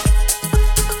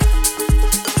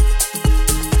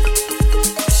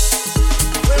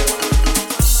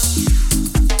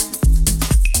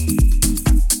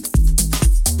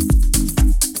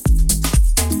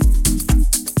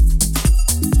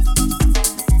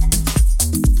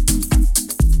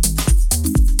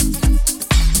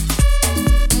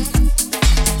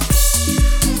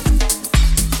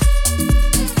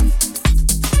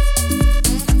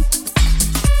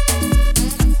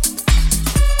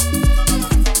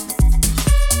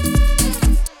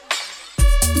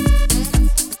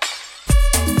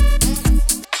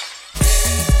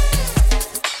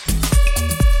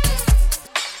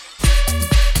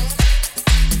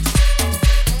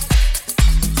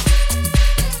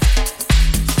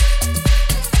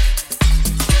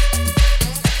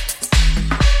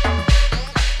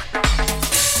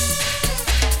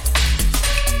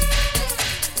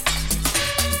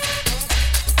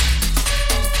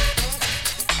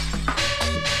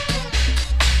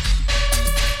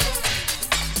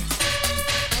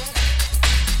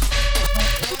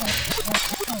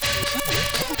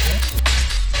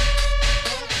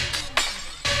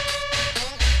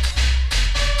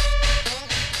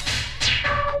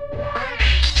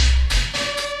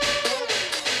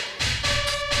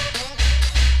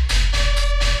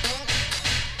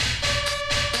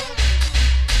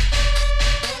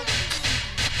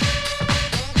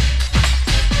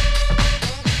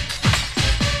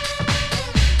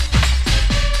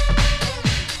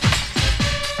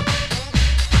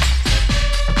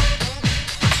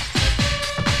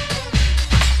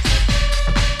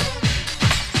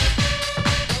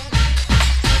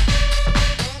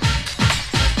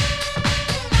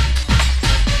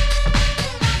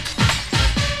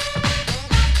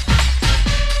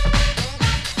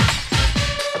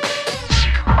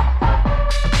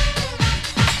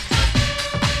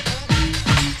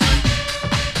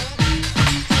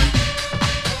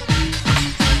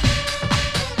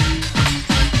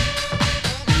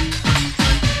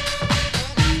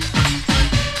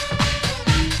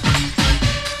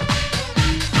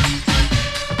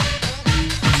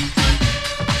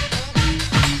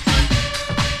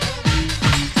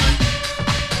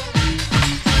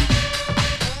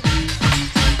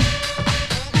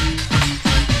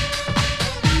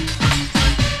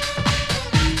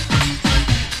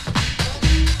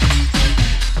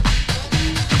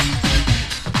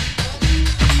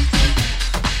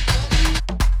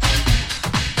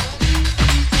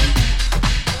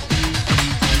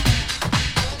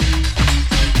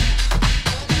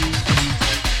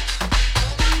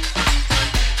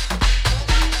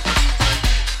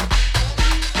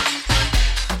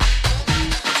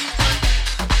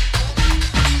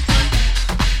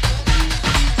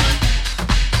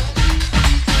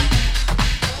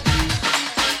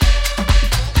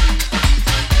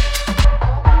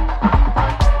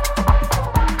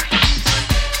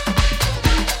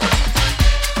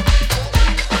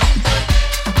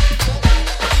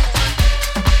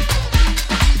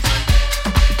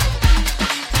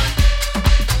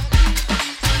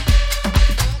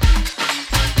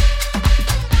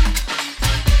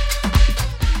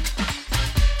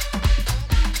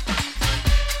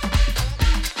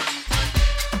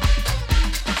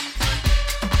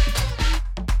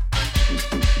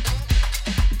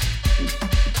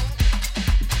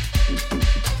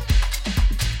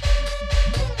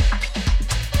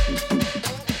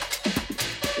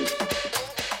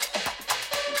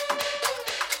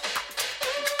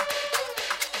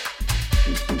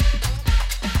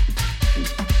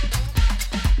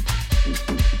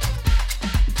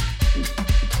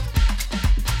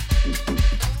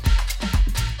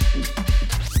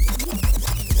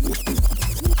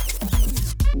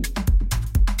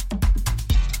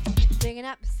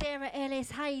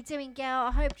 How you doing, girl?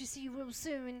 I hope to see you real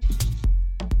soon.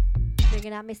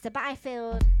 Bringing up Mr.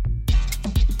 Byfield.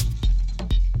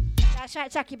 That's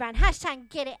right, Jackie Brown. Hashtag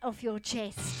get it off your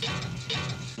chest.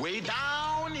 Way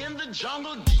down in the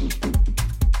jungle.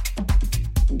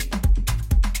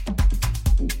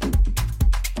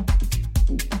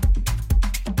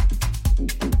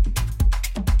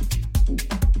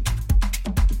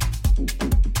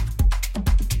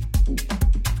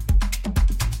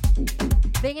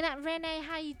 Bringing up Renee,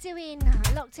 how you doing?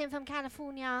 Locked in from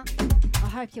California. I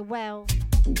hope you're well.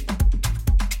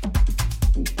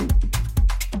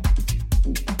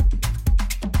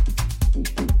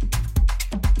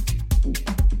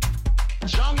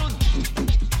 Jungle.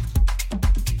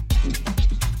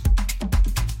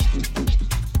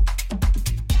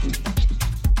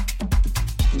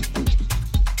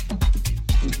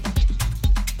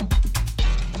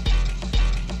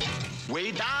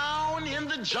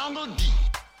 jungle deep.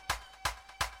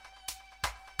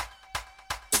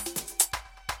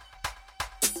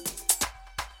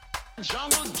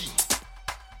 Jungle deep.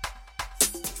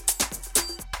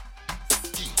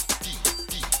 Deep, deep, deep,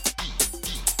 deep,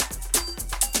 deep.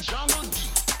 Jungle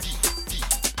deep, deep, deep,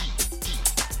 deep, deep.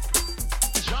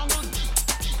 Jungle deep,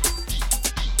 deep, deep, deep,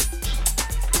 deep.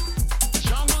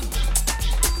 Jungle deep,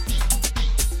 deep,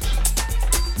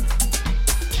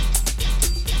 deep,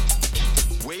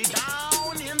 deep. Way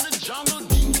down in the jungle deep.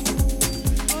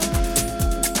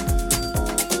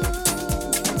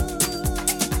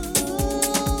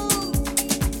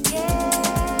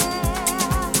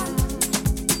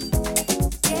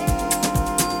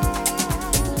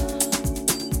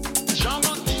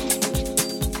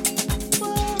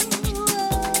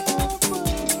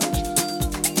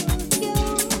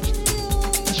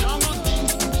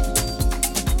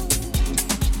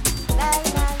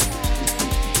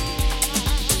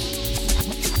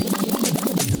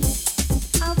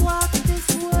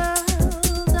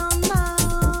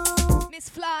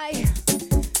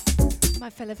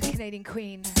 Fellow Canadian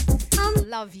Queen,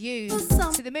 love you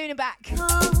to the moon and back.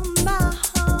 Time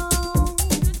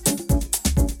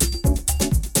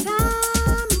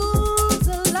moves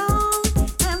along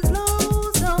and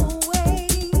flows away.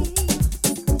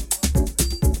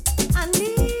 I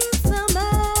need some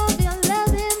of your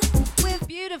loving with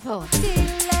beautiful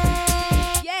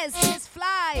delay. Yes, let's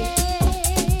fly.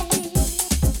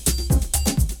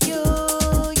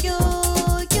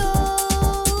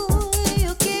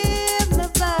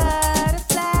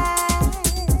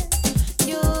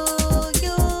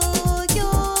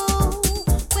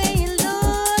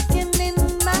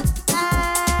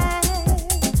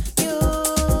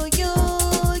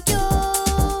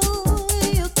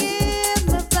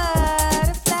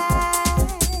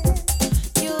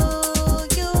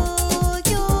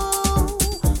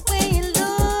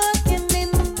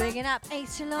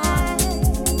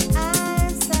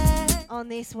 On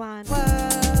this one,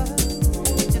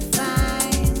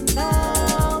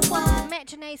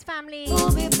 Metronace family,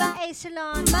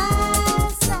 Echelon,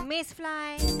 Miss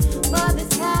Fly,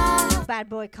 Bad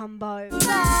Boy combo,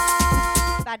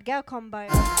 Bad Girl combo.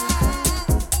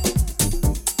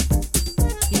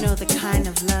 You know the kind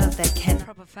of love that can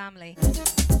proper family.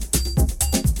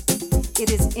 It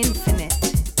is infinite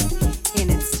in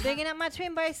its. Bringing up my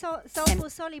twin boy, Soulful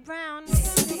Solly Brown.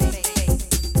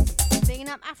 Bringing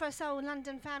up Afro Soul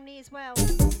London family as well.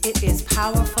 It is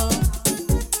powerful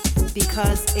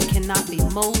because it cannot be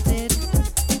molded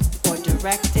or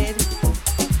directed.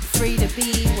 Free to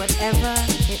be whatever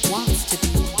it wants to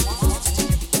be.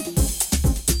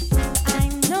 I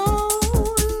know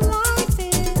life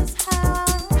is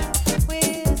hard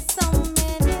with so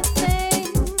many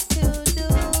things to do.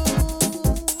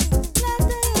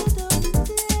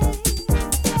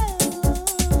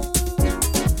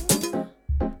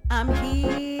 I'm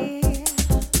here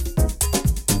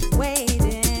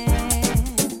waiting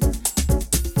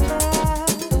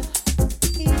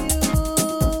for you.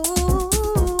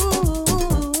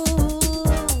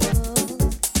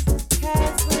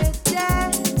 'Cause we're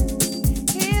just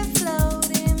here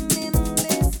floating in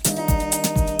this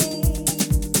place.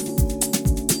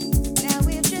 Now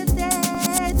we've just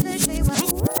danced the dream.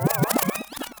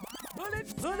 Pull it,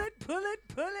 pull it, pull it,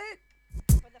 pull it.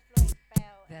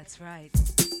 That's right.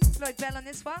 Floyd Bell on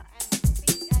this one.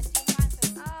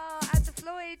 Oh, out to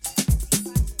Floyd.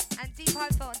 And Deep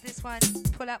Hyphen on this one.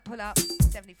 Pull up, pull up.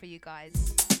 Definitely for you guys.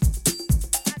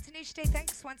 Out to Noushii,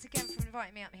 thanks once again for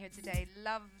inviting me up here today.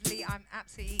 Lovely. I'm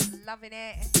absolutely loving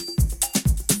it.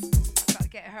 I've got to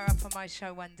get her up on my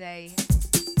show one day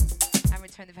and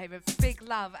return the favour. Big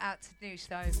love out to Noosh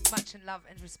though. Much and love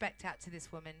and respect out to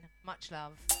this woman. Much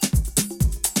love.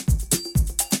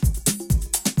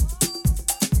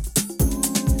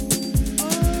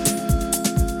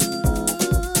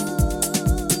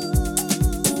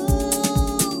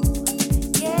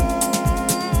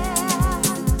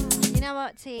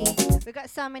 T. We've got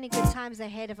so many good times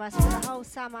ahead of us for the whole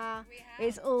summer.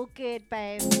 It's all good,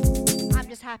 babe. I'm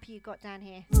just happy you got down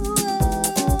here. We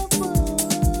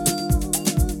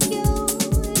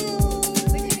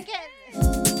didn't get.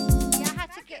 Yeah, I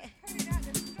had to get.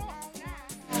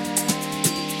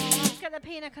 Let's get the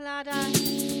pina colada.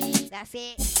 That's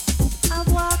it. I've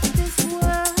walked this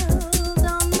world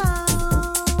on my own.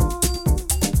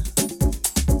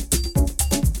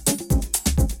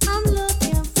 I'm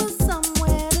looking for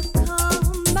somewhere to call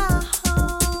my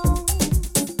home.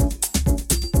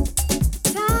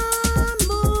 Time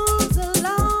moves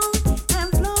along and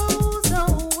flows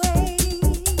away.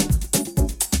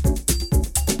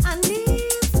 I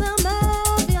need some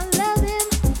of your loving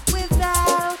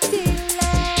without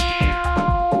delay.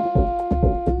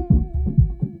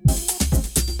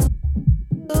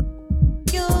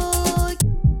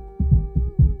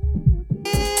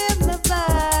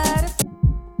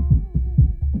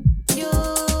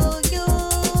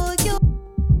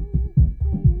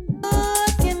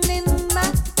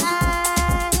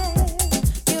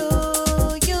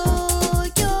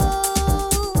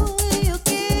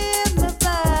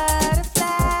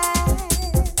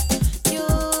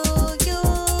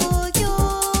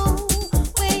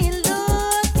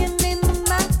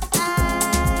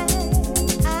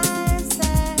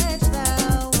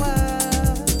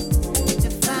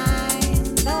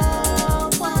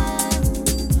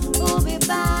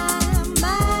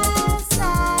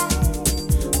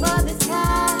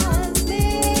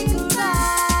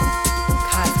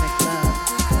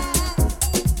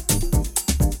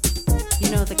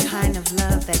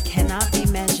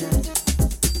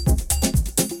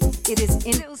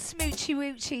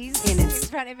 Noushie's in in its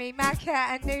front of me, Maka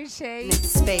and Noushii. in its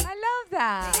space. I love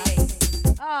that.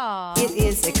 Oh, It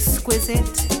is exquisite,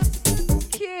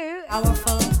 cute.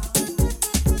 powerful,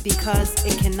 because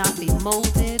it cannot be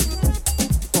molded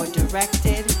or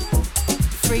directed,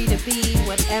 free to be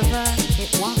whatever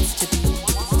it wants to be.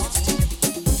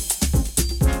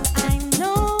 I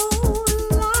know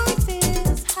life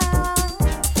is hard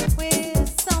with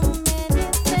so many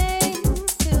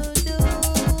things to do.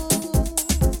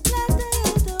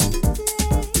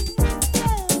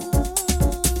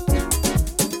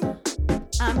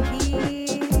 I'm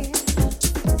here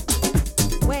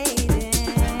waiting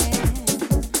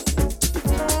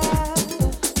for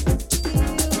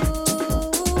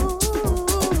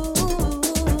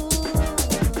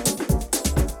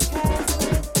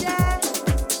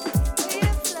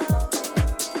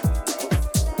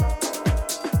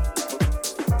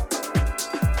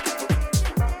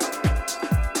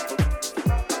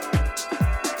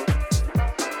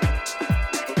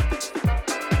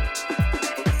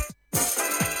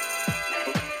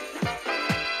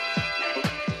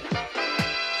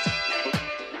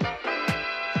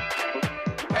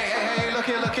Hey, look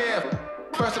here.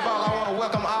 First of all, I want to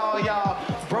welcome all y'all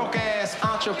broke-ass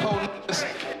entrepreneurs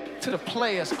to the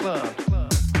Players Club.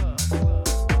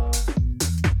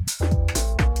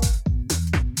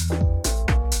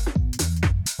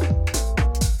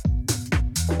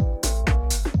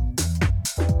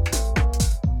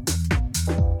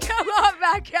 Come on,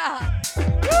 Maka.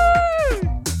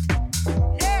 Woo!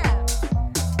 Yeah.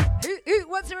 Who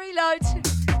wants to reload?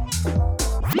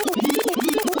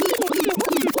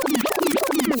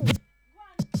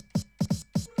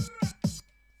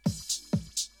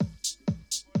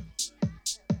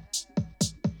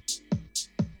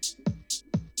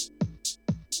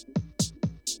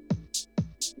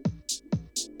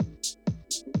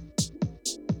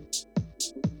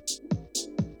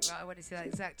 Right, I want to see that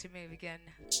exact move again.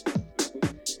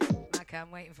 Okay,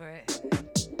 I'm waiting for it.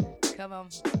 Come on.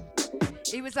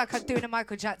 He was like I'm doing a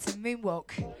Michael Jackson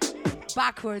moonwalk.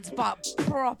 Backwards, but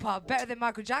proper. Better than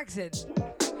Michael Jackson.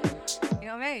 You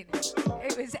know what I mean?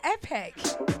 It was epic.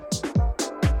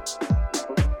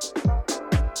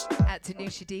 Out to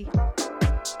Noushii D.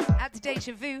 Out to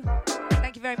Deja Vu.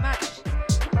 Thank you very much.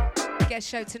 Guest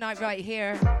show tonight right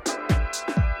here.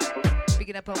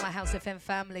 Picking up all my House FM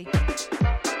family.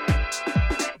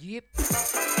 Yep.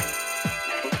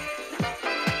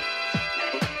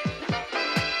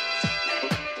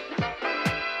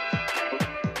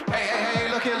 Hey,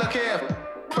 look here.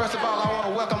 First of all, I want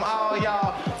to welcome all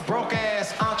y'all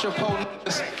broke-ass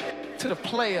entrepreneurs to the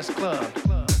Players Club.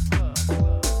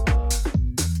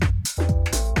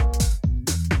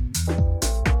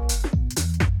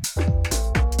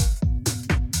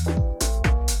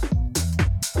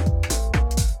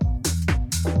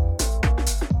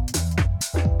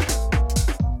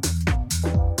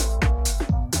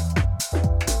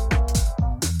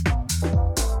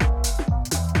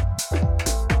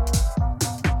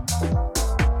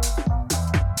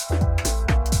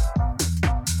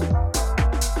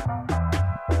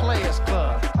 Players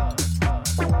Club.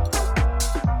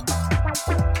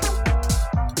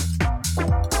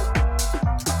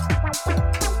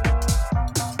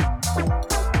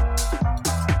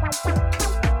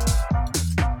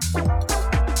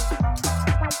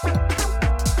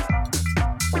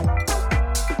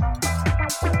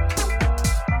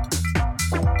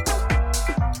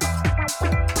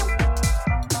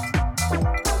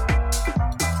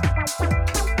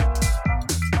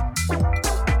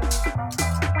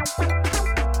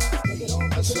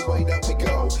 That's the way that we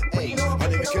go. Hey,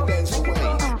 honey, make you dance away.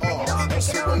 Oh,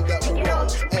 that's the way that we roll.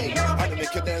 Hey, honey,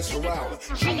 make you dance around.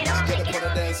 Get up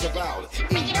on a dance about.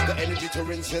 The energy to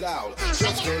rinse it out.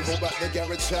 Just can't hold back the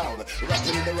garage sound.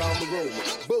 Rocking it around the room.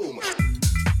 Boom.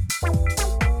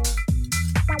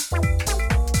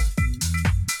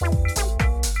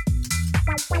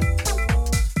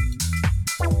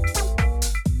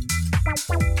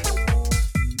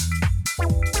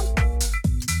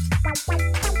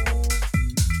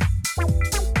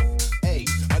 Hey,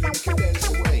 honey, make you dance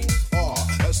away. Oh,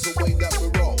 that's the way that we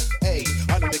roll. Hey,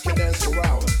 honey, make you dance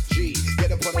around. G,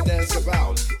 get up on a dance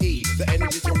about. E, the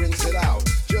energy to rinse it out.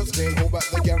 Just can't hold back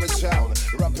the garage sound.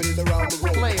 Rapping it around the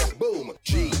room. Player. Boom.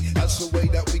 G, that's the way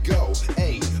that we go.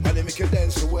 Hey, honey, make you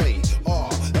dance away. Oh,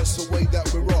 that's the way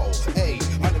that we roll. Hey,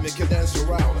 honey, make you dance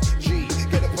around. G,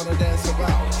 get up on a dance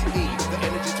about. E, the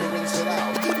energy to rinse it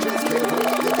out. Just can't hold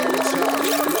back the garage sound.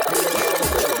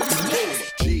 Boom.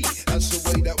 G, that's the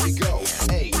way that we go.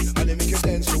 Hey, honey, make you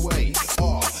dance away.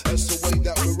 Oh, that's the way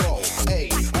that we roll. Hey,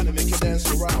 honey, make you dance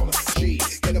around. G,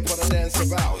 get up on a dance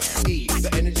about. E, the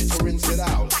energy to rinse it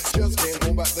out. Just can't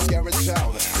hold back garage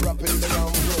sound, rapping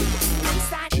around the room.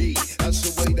 G, that's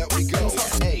the way that we go.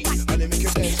 A, and then make you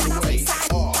dance away.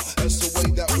 R, that's the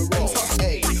way that we roll.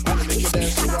 A, and then make you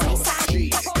dance around. G,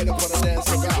 get up on a dance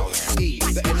around. E,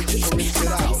 the energy to rinse it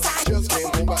out. Just came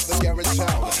home back the garage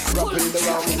sound, rapping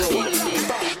around the room.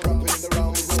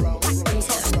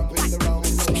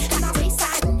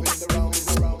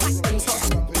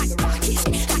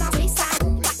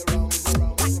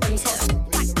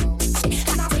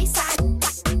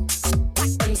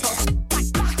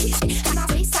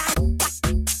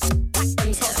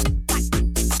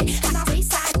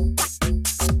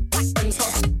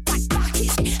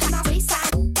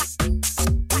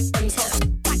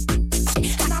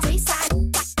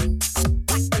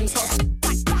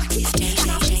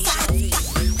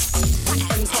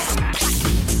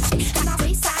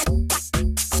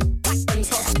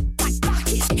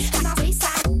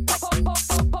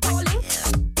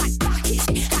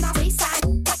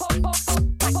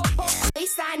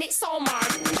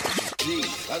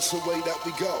 That's the way that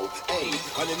we go. A,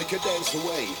 and then make you dance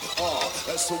away. R,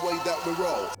 that's the way that we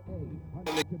roll.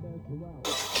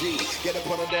 G, get up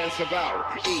on a dance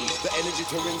about. E, the energy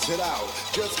to rinse it out.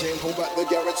 Just can't hold back the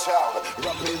garage sound,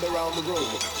 rapping around the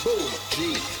room. Boom,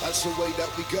 G, that's the way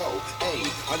that we go. A,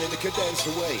 and then make you dance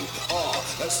away. R,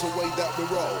 that's the way that we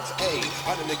roll. A,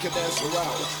 and then make you dance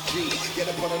around. G, get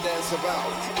up on a dance about.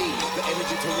 E, the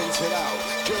energy to rinse it out.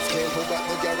 Just can't hold back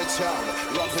the garage sound,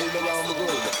 rapping around the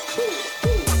room. Boom,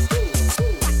 boom.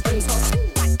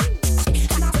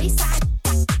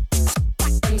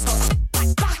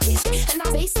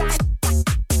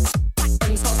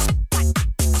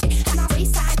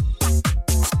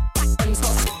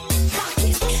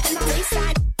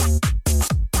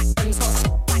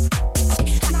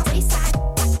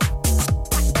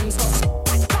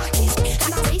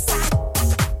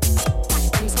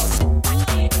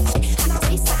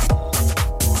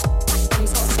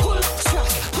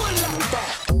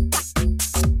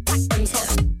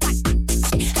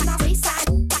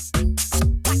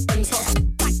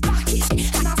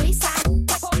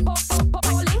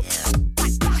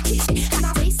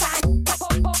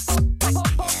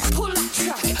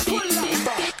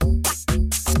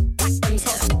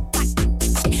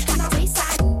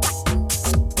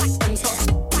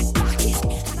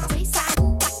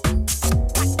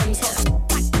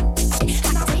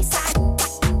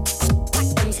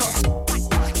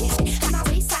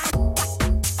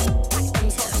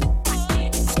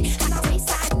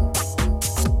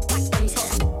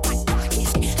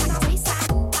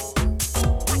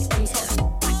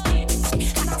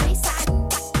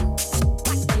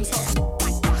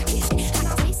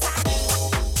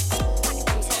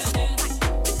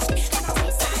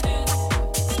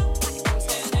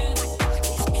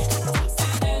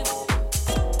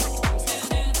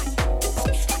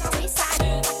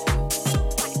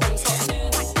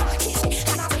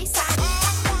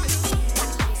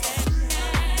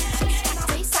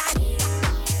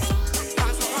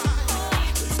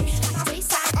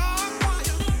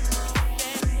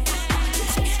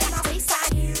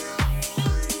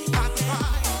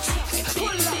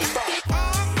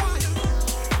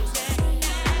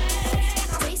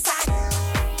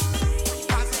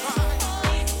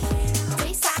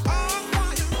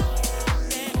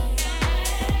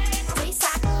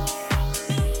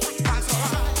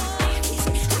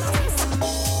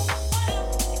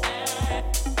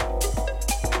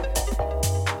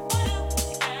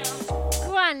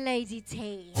 Lady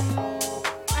T.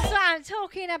 That's what I'm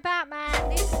talking about, man.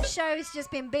 This show's just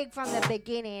been big from the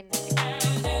beginning.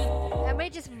 And we're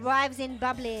just vibes in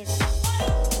bubbling.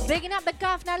 Bigging up the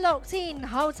governor locked in.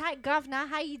 Hold tight, governor.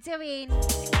 How you doing?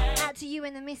 Out to you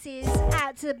and the missus.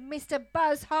 Out to Mr.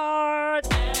 Buzzhard.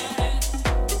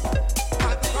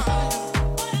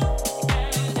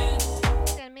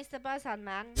 And Mr. Buzzhard,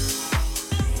 man.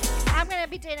 I'm going to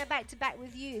be doing a back-to-back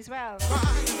with you as well.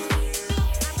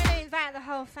 Invite the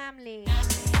whole family. And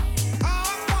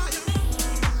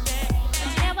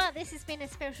you know what? This has been a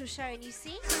special show, and you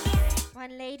see,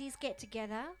 when ladies get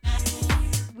together,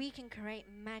 we can create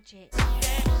magic.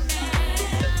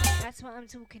 That's what I'm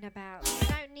talking about. We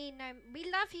don't need no. We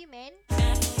love you, men,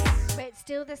 but it's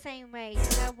still the same way.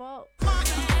 You know what?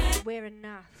 We're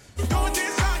enough.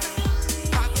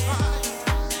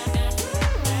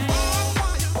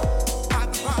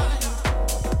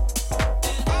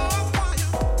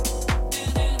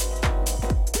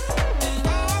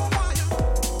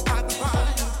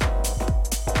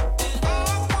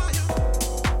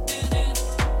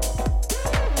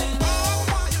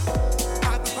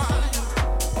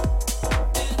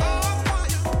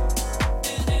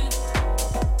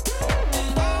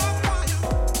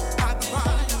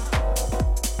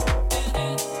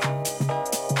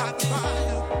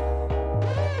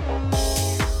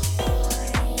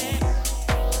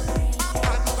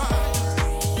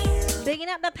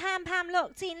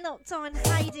 locked in, locked on.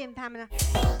 How you doing, Pamela?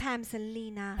 Pam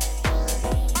Selena.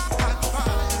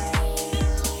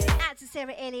 Out to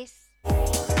Sarah Ellis.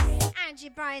 Angie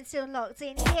Bryan still locked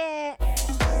in. Yeah.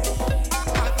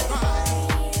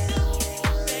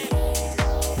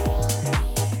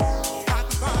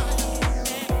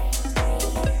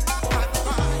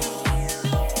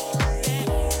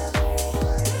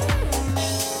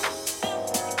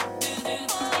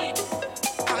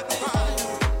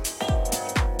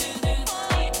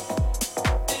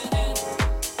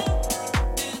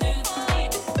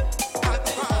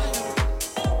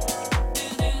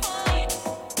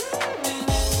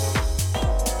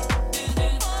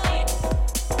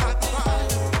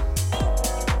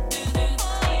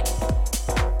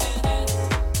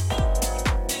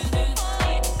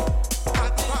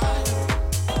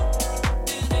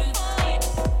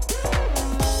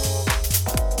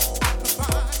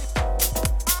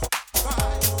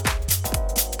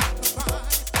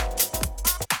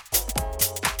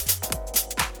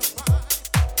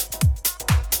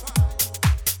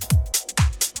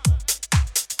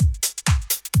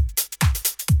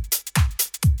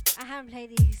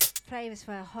 Flavors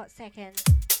for a hot second.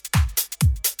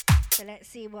 So let's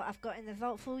see what I've got in the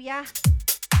vault for ya.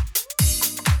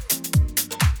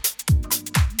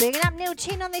 Bigging up Neil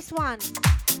Chin on this one.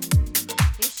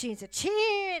 This tune's a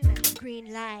tune.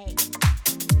 Green light.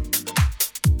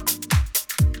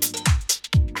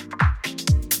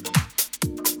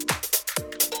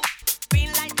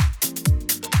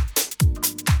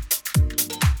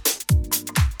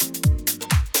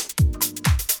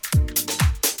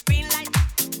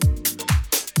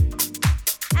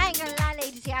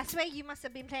 I swear you must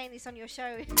have been playing this on your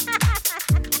show.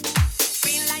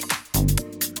 Green light.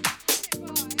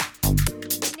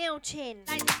 Neil Chin.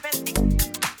 Green light.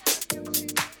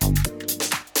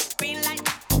 Green light.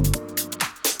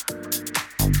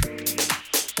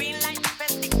 Green light.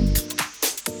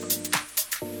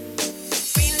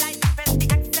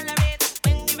 Accelerate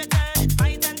when you return. It's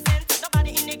right and center.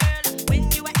 Nobody in the girl when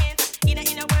you are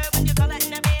in a world when you color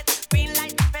in a bed. Green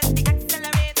light.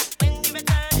 Accelerate when you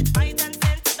return. It's right and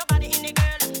center.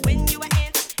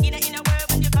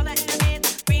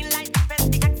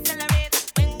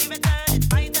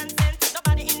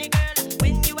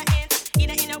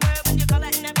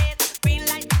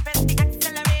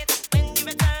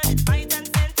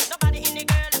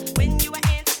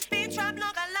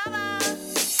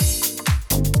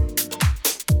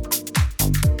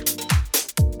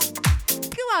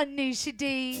 Noushii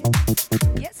D.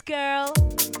 Yes, girl.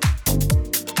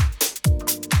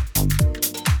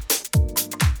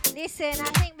 Listen, I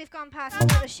think we've gone past the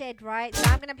watershed, right? So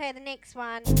I'm going to play the next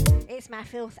one. It's my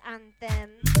filth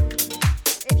anthem.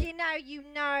 If you know, you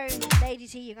know. Lady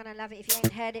T, you're going to love it if you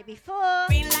ain't heard it before.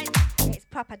 It's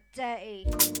proper dirty.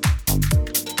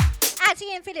 Out to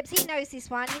Ian Phillips, he knows this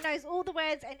one. He knows all the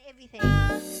words and everything.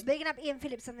 Bigging up Ian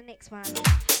Phillips on the next one.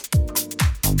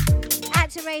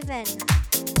 Out to Raven.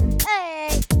 Hey!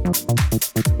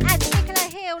 Out to Nicola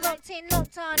Hill, locked in,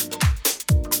 locked on.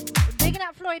 Bigging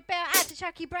up Floyd Bell, out to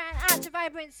Chucky Brown, out to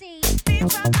Vibrancy.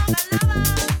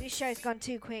 This show's gone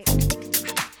too quick.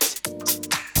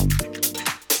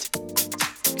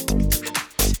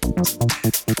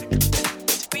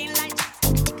 Green light.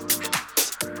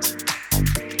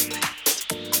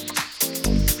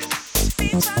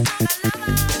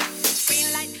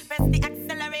 Green light, press the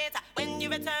accelerator. When you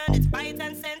return, it's right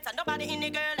and center. Nobody in the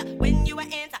girl when you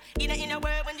enter. In a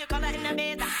word when you color in a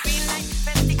beta. Green light,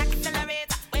 press the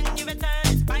accelerator. When you return,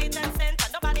 it's right and center.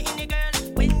 Nobody in the girl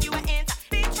when you enter.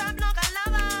 Big trap, no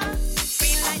lover.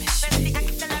 Green light, press the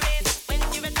accelerator. When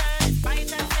you return, it's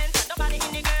right and center. Nobody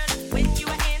in the girl when you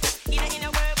enter. In a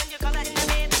word when you color in a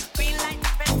beta. Green light,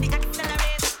 press the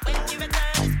accelerator. When you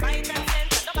return, it's right and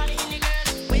center. Nobody in the girl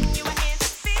when you enter.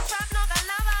 Big trap,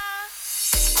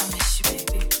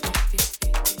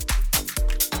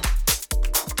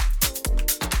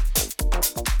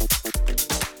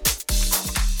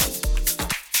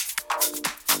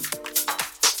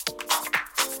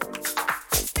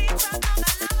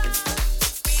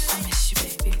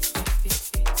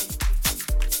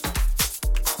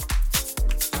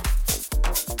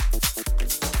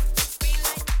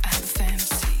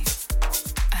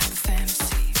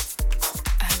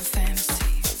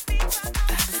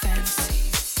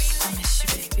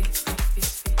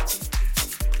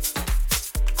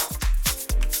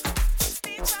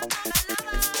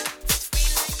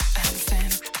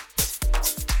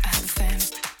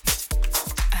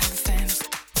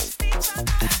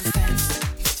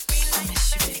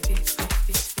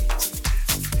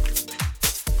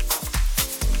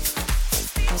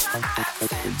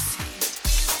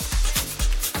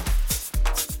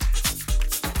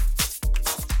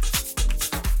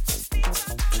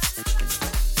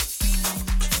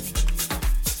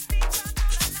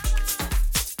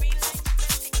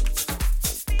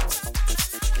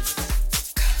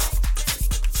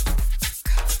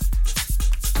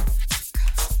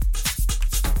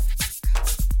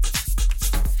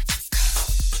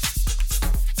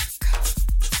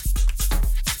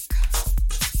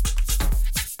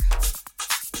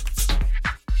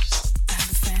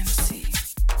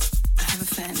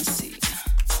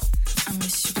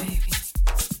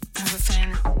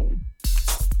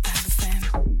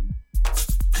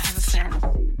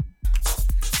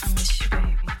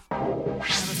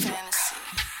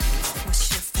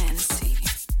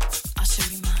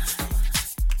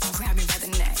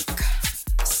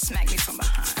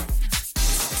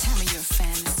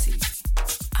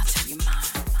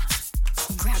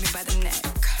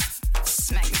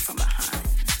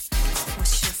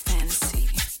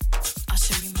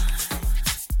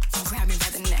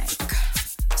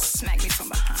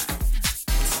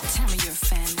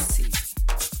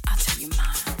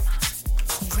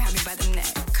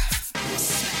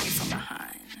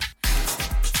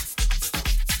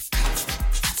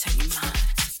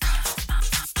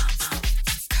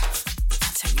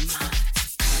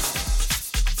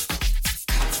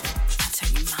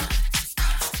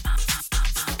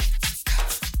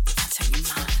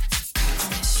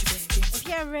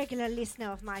 Regular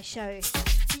listener of my show,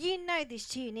 you know this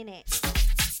tune, innit?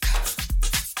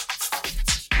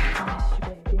 I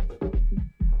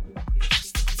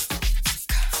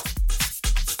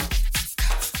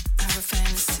have a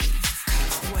fantasy.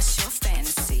 What's your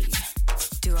fantasy?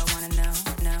 Do I wanna know?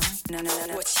 No.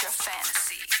 What's your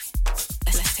fantasy?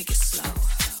 Let's take it slow.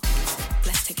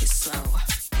 Let's take it slow.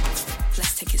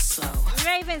 Let's take it slow.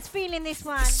 Raven's feeling this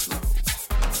one.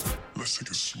 Let's take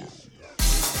it slow.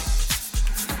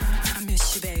 I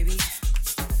miss you, baby.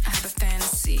 I have a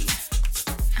fantasy.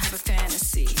 I have a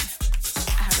fantasy.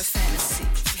 I have a fantasy.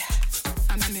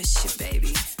 I miss you,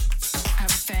 baby. I have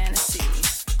a fantasy.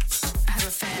 I have a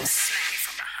fantasy.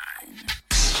 From behind.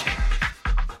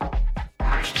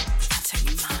 I'll tell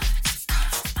you mine.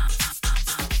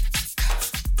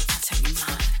 I'll tell you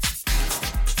mine.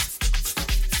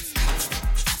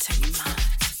 I'll tell you mine.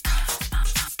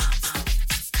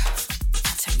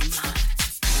 I'll tell you mine.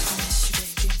 I miss you,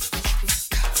 baby.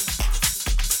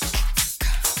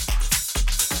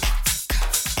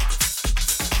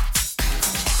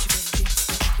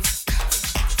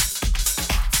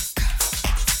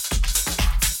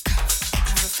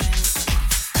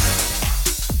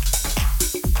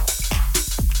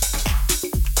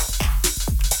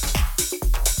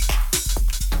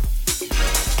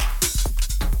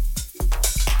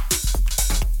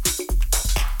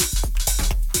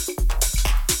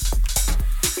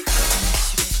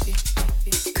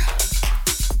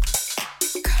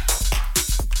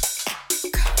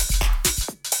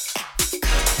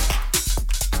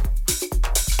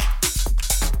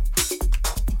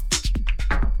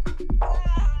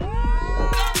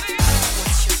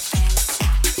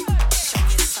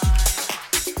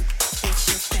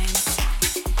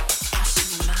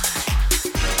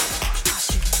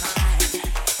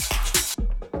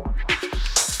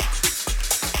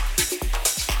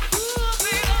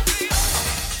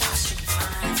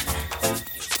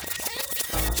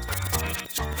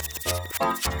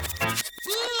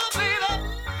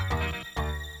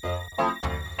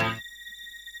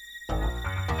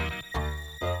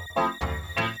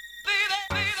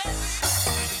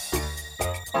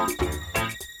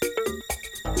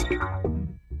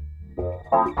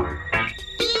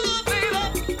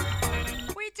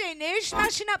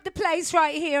 Smashing up the place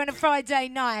right here on a Friday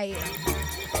night.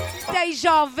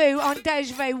 Deja Vu on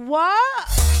Deja Vu. What?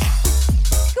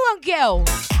 Go on, girl.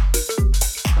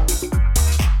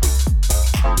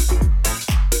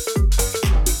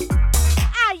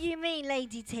 How you mean,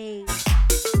 Lady T?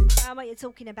 I know what you're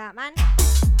talking about, man.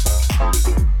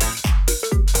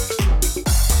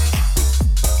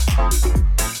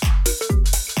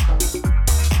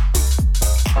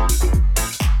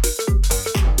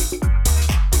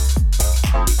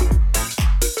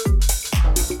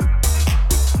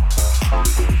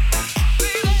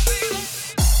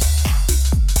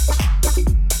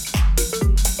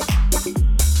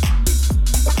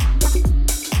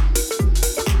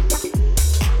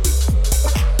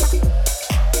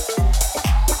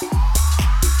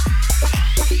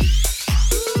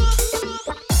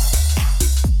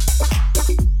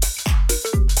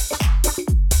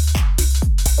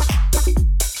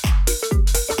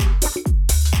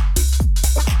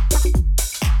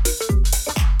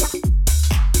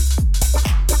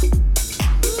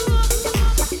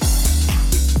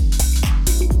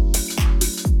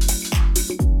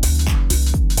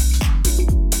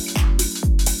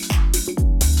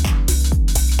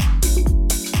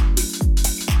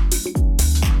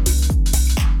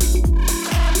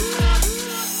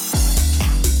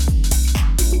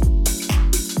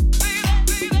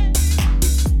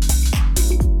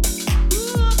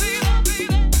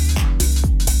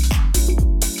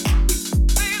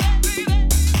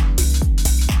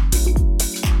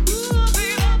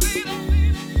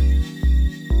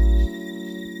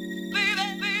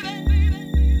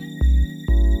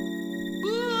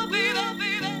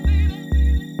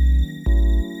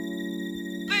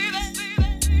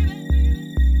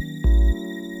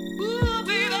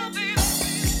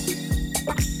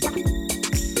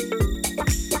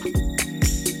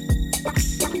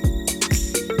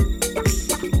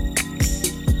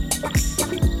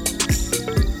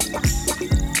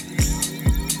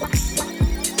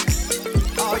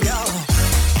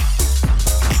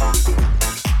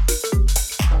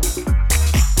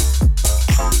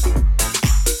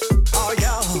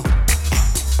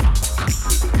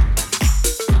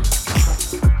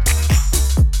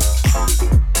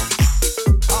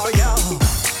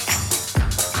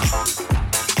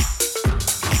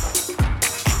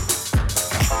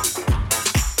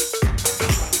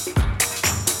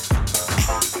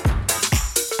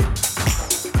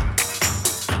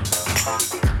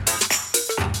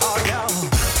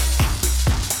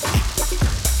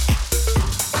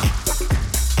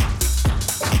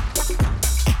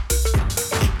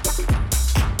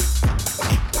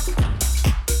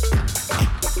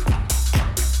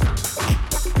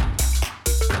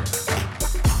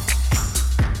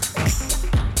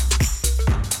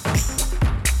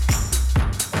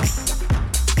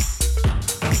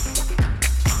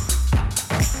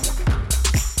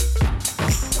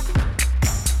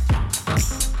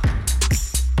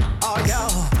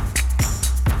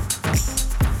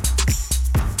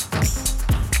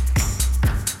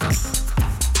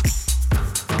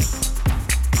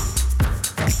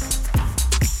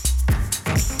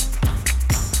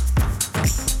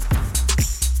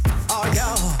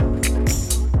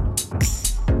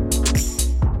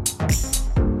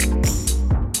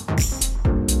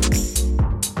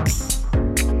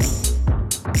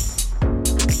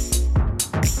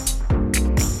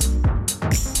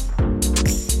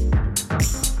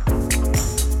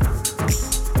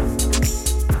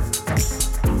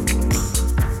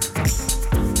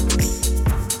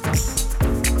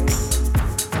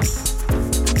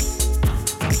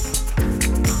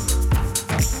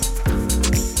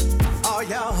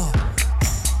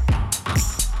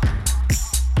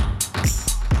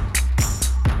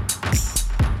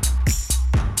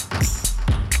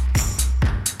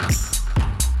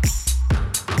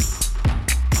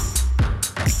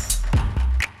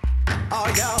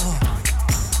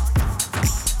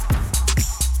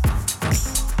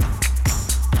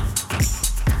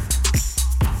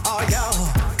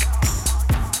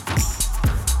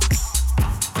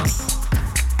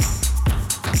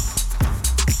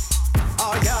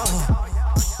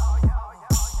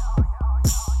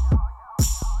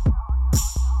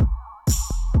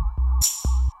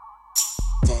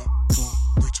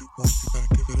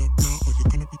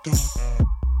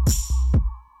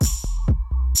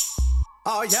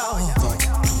 Oh, yo.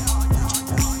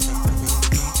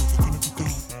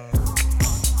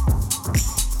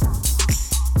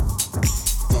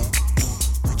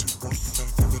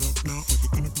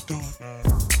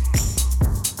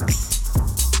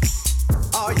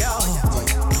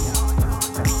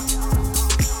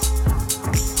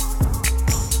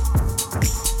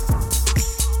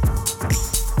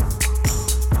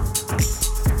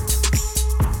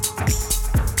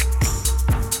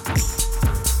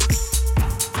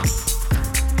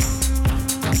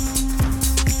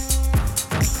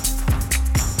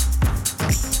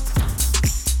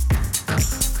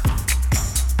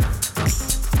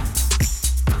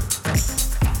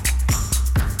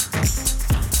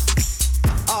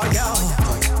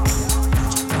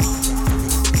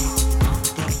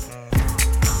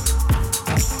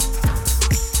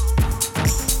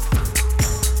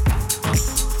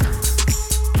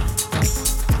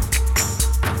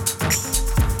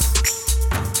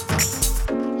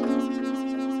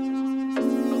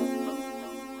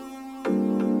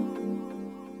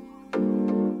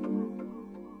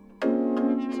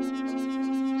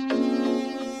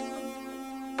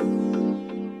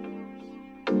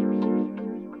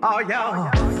 Oh,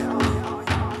 yo.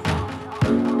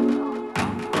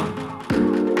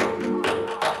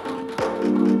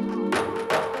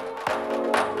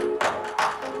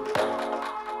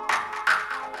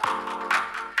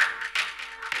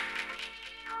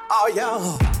 Oh,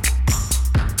 yo.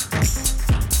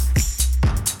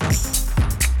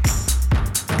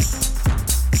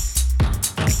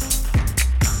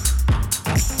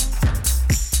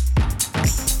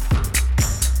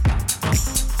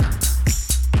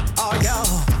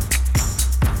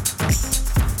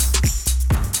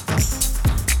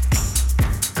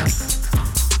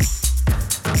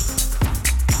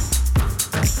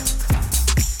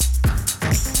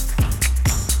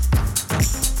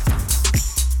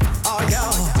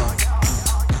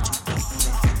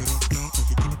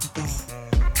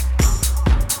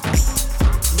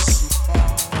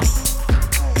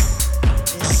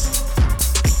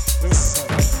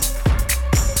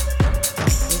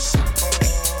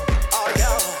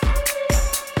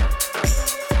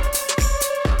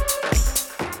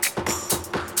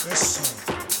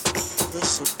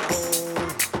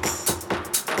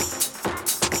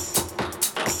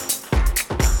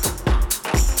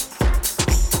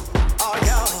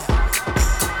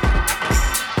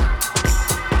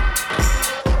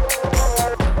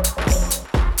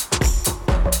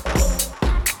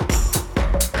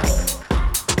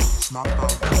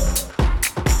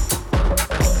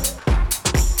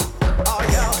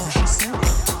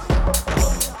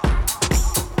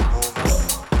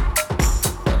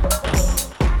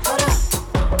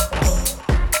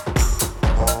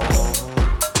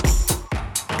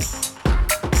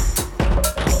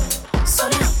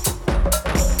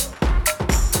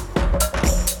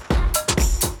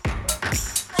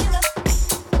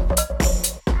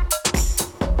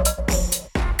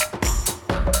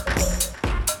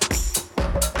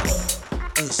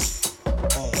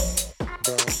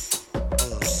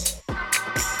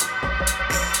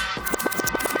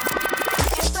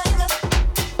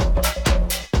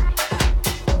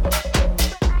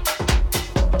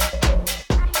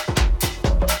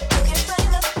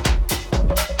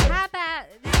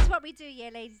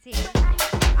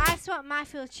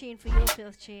 Tune for your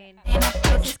field tune. This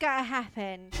has got to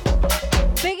happen.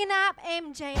 Bigging up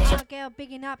MJ, our girl,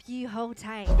 bigging up you, hold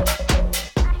tight.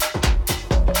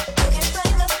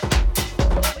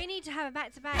 We need to have a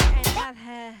back to back and have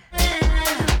her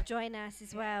join us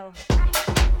as well.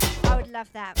 I would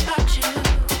love that.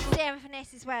 Sarah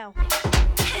Finesse as well.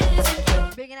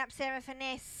 Bigging up Sarah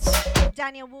Finesse,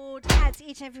 Daniel Ward, add to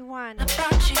each and every one.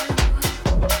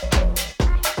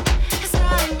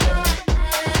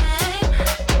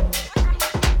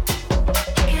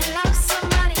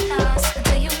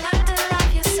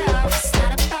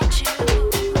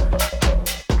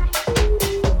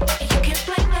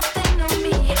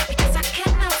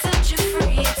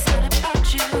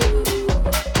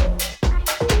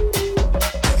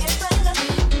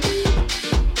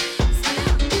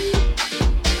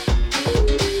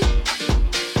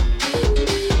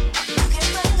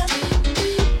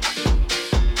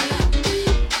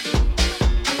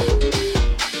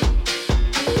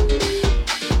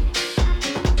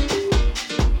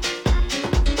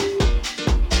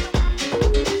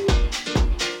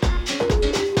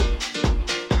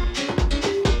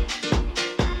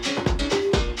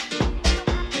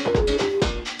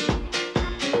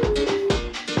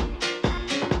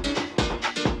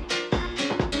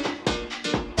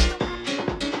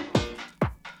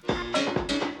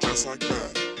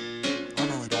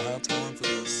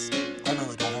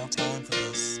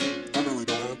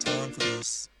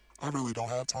 really don't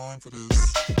have time for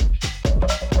this.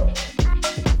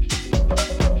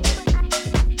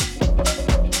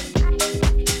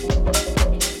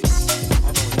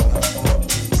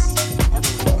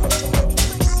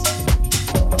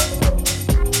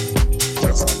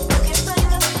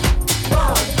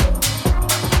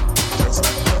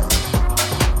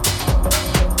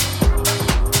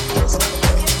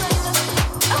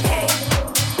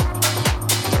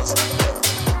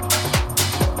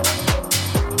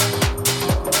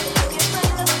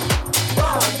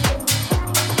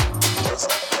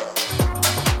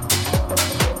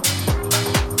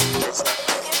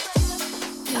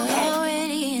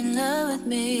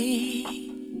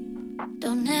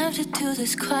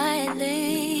 This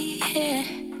quietly, yeah.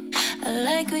 I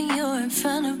like when you're in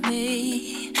front of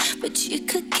me, but you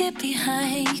could get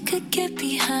behind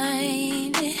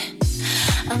it.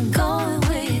 I'm going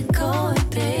where you're going,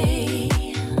 babe.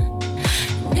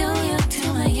 New York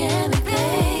to Miami,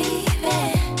 baby.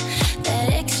 That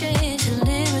extra inch of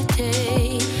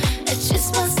liberty. It's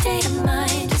just my state of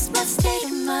mind, just my state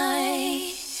of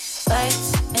mind.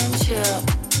 Bites and chill,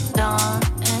 dawn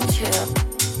and chill.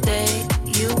 Say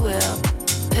you will.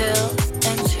 Pills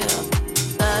and chill,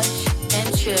 hush and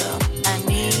chill. I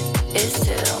need it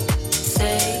still.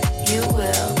 Say you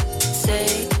will,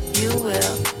 say you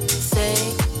will,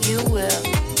 say you will,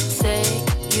 say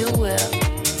you will,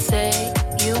 say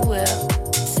you will,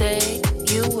 say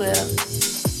you will.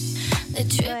 The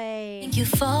trick you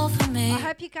fall for me. I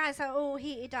hope you guys are all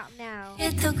heated up now.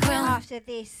 Hit the ground after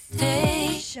this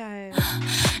show.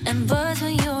 And buzz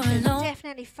when you're alone.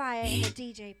 Definitely fire in the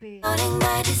DJ booth. Floating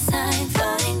by design,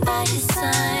 floating by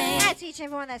design. That's each and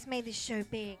everyone that's made this show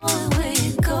big. Where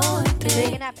you going, babe?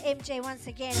 Bigging up MJ once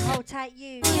again. Hold tight,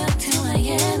 you. Up to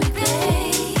Miami,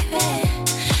 baby.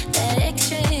 That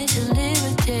extra inch of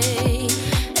liberty.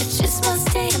 It's just my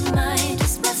state of mind,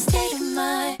 just my state of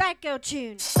mind. Bad girl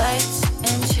tune. Bites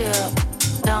and chill,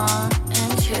 dawn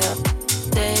and chill.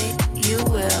 Say you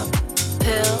will.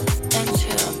 Pills and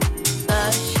chill,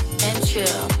 hush and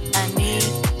chill. I need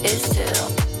it still.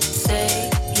 Say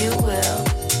you will,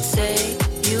 say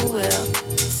you will,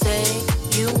 say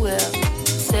you will,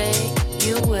 say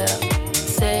you will,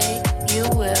 say you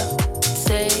will,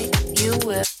 say you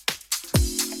will.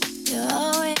 You're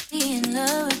already in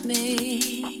love with me.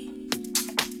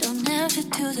 Don't have to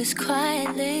do this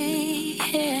quietly,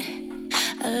 yeah.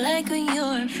 I like when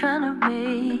you're in front of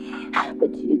me, but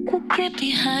you could get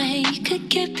behind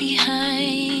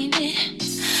it.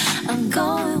 I'm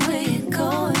going where you're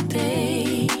going,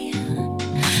 babe.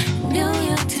 New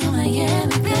York to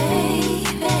Miami, baby.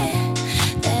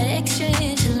 That extra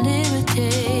inch of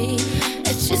liberty.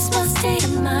 It's just my state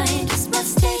of mind, just my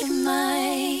state of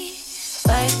mind.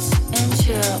 Bites and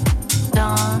chill,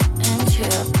 dawn and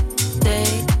chill.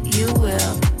 Say you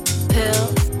will.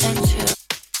 Pills and chill,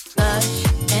 hush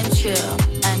and chill.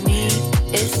 I need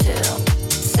it still.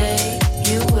 Say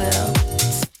you will,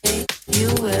 say you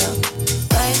will.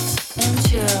 Bites and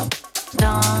chill,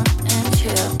 dawn and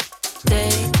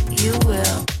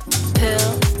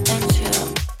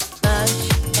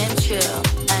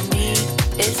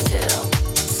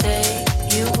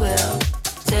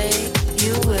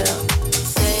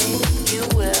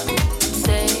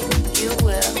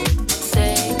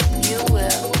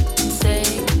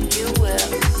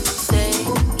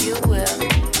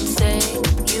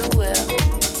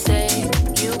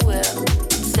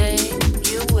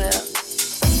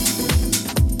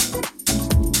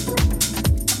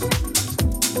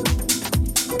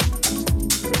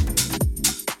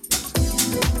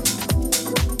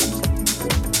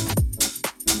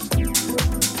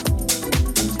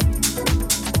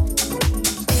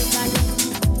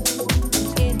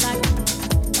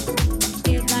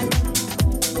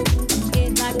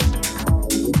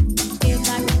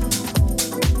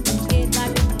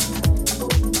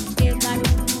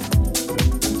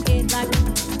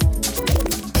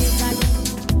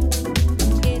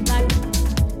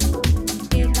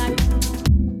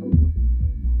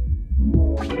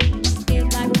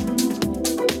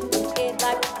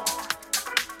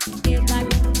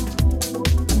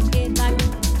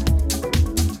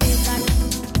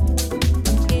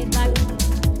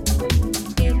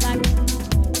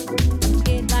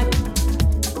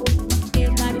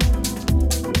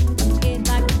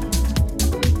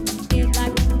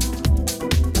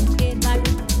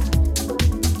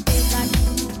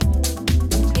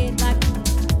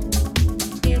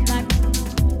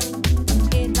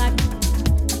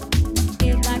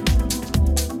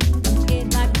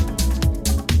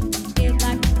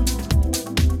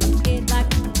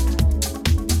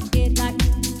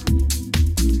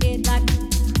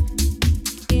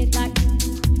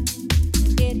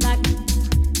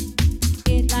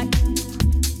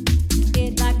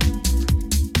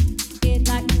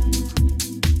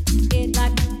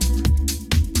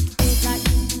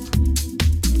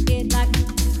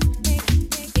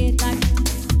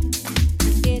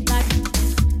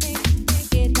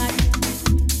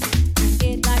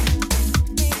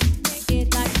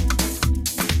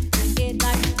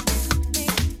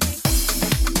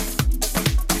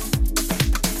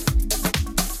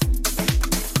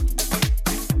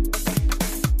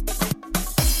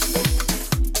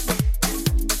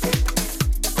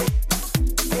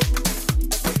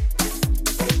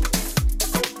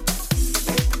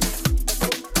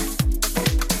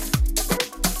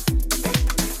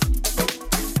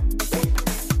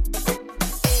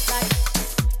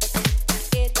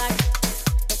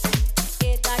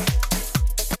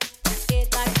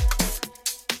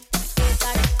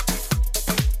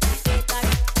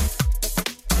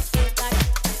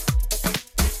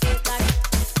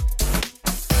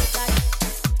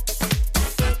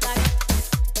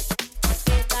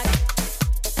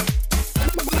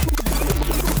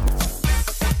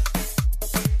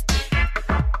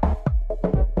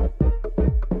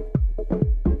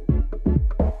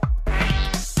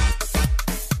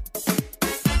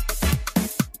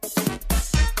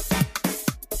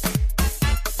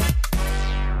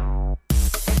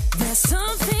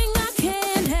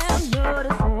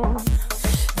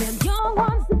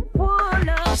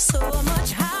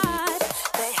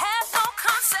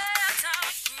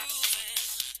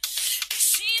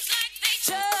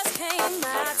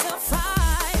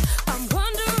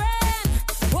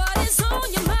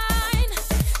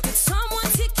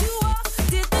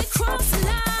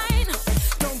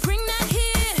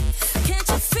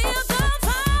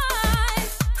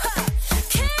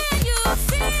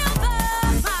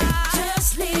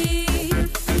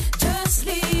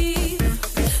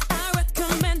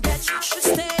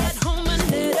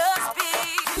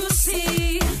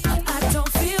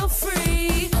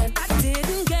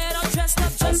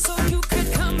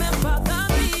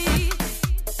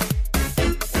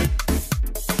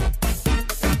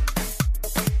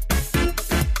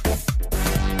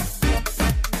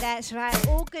That's right,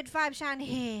 all good vibes down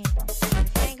here.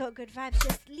 If you ain't got good vibes,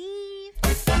 just leave.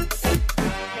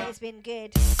 But it's been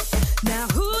good. Now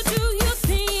who do you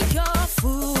think you're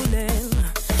fooling?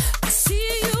 I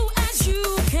see you as you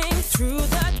came through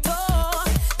the door.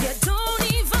 You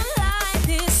don't even like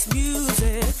this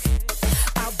music.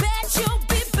 I'll bet you'll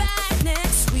be back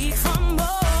next week for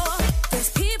more. There's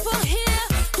people here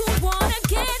who wanna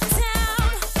get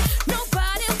down.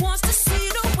 Nobody wants to see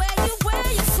the way you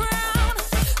wear your frown.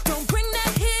 Don't bring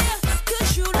that here,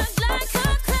 'cause you look like a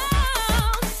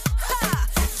clown. Ha!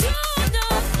 You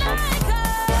look like a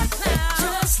clown.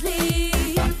 Just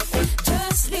leave,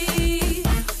 just leave.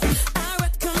 I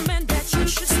recommend that you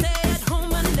should stay at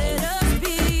home and let us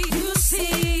be. You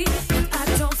see, I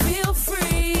don't feel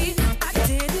free. I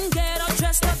didn't get all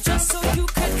dressed up just so you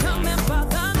could come and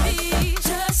bother me.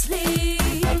 Just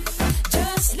leave,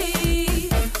 just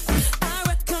leave. I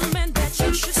recommend that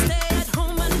you should stay at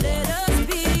home and let us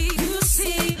be. You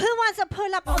see, Who wants to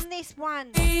pull up on this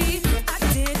one? I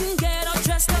didn't get all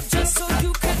dressed up just so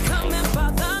you could come and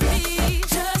bother me.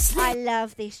 Just I leave,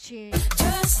 love this tune.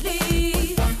 just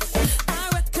leave. I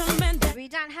recommend that We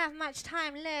don't have much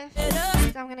time left, let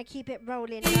us. so I'm going to keep it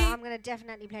rolling. But I'm going to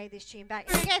definitely play this tune back.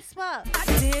 And guess what? I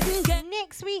didn't get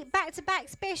Next week, back-to-back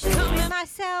special with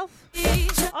myself,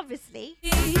 obviously.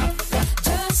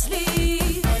 just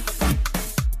leave.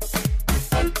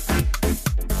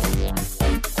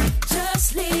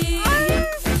 Just leave.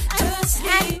 Just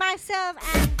And leave. myself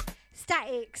and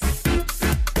Statics.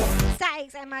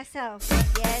 Statics and myself.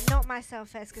 Yeah, not myself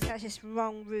first, because that's just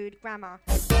wrong, rude grammar.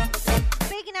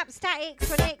 Bigging up Statics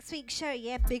for next week's show,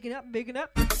 yeah? Bigging up, bigging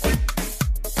up.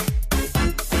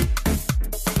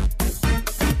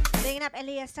 Bigging up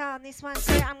Elias Star on this one,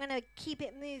 so I'm going to keep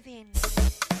it moving.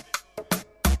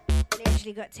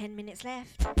 Literally got 10 minutes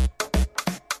left. And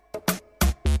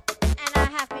I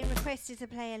have been requested to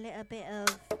play a little bit of...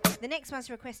 The next one's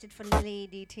requested for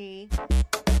Lady T.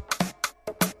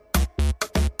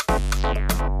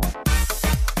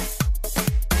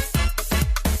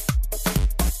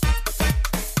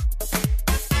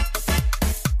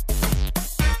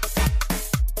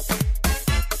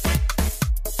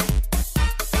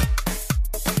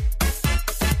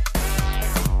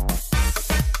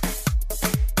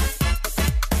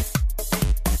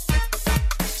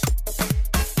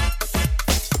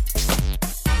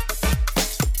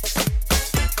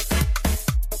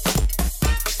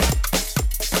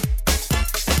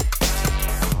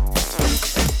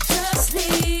 Just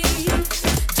leave.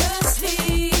 Just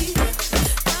leave.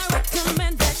 I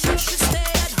recommend that you should stay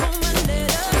at home and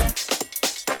let us.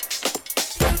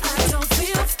 I don't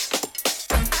feel.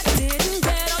 I didn't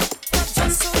get up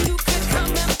just so you could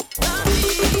come and love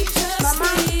me. Just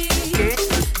leave.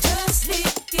 Just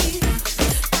leave.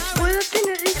 I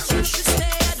recommend that you should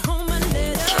stay at home and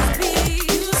let us be.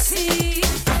 You see,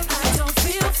 I don't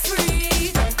feel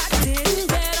free. I didn't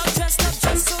get all dressed up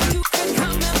just so you could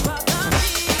come and bother me.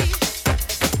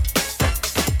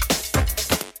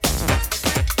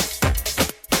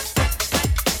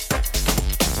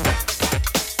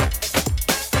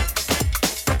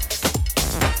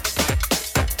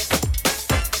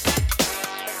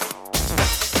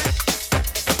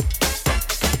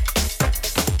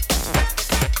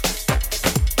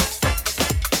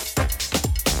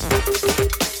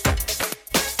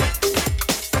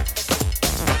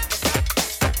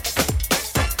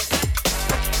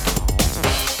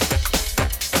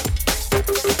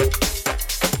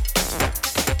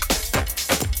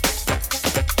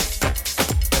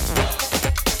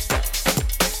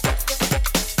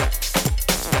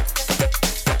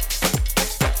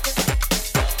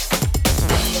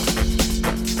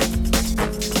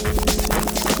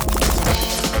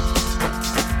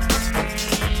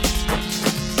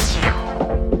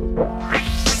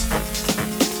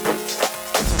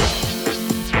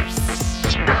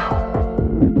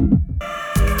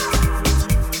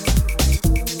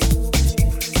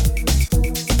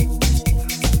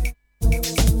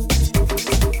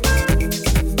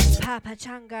 Papa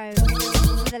Chango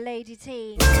for the Lady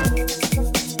T.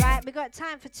 Right, we got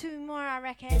time for two more, I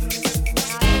reckon. I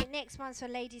think next one's for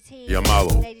Lady T.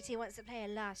 Llamado. Lady T wants to play a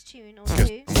last tune or Que two.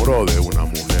 se enamoró de una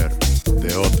mujer de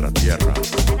otra tierra.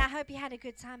 And I hope you had a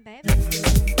good time, babe.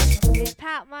 It's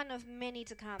part one of many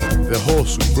to come. Dejó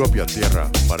su propia tierra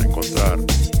para encontrar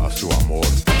a su amor.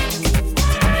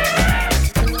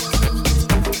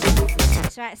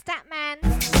 That's right, Statman.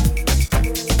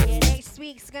 Yeah, next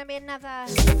week's gonna be another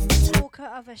talker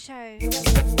of a show.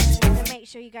 So make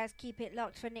sure you guys keep it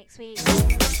locked for next week.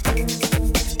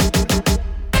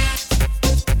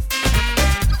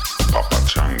 Papa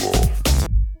Chango.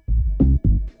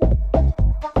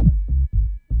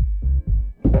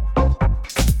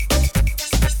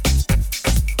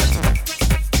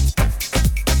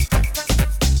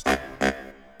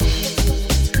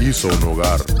 hizo un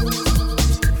hogar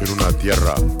en una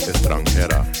tierra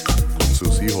extranjera con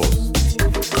sus hijos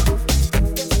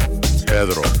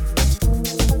Pedro,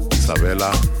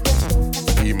 Isabela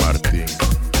y Martín.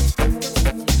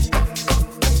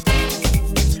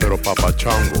 Pero Papa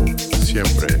Chango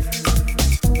siempre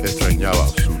extrañaba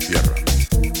su tierra,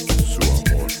 su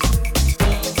amor.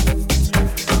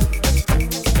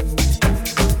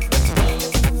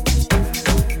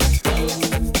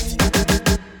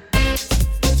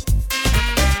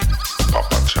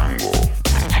 Papa Chango.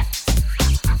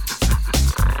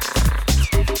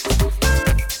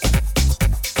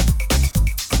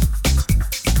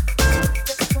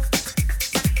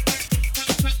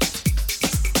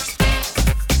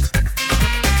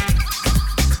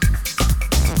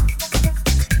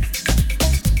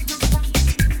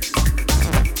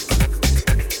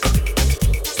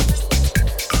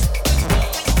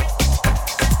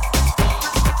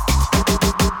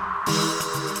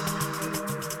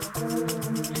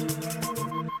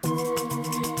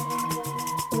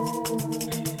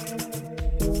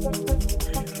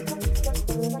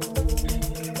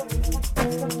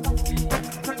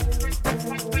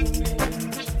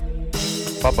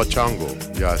 Papa Chango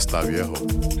ya está viejo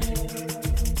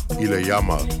y le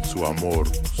llama su amor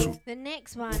su. The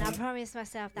next one, I promised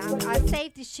myself that I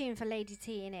saved this tune for Lady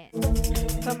T in it,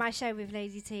 for my show with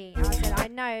Lady T. I said I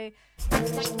know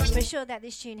for sure that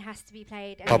this tune has to be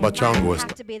played, and Papa it Chango might está.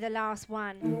 have to be the last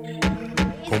one.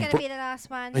 It's going to be the last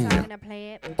one, so I'm going to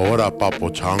play it. Ahora Papa I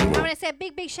want Chango to say a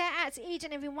big shout out to each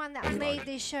and every one that made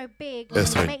this show big.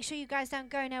 Extra. Make sure you guys don't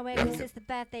go nowhere because it's the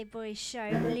Birthday Boys show.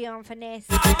 Leon Finesse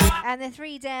and the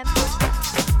 3Dem.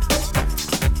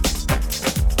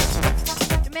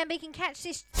 Remember, you can catch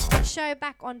this show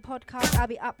back on podcast. I'll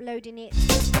be uploading it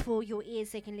for your ears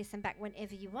so you can listen back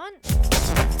whenever you want.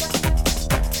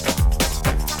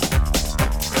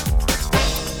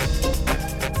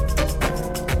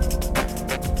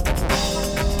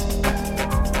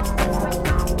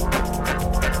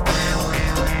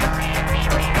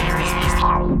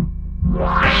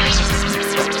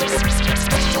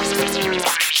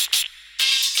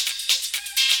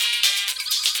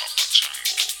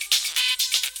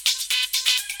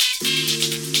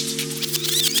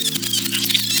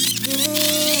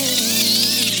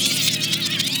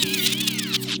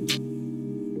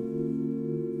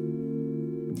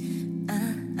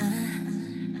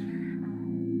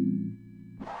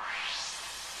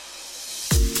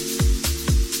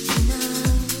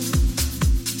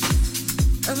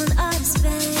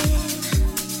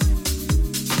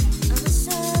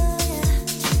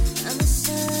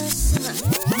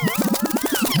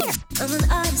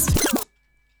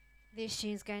 This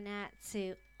tune's going out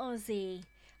to Ozzy.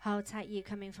 Hold tight, you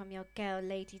coming from your girl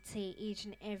Lady T each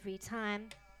and every time.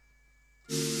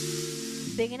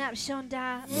 Bigging up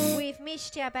Shonda. We've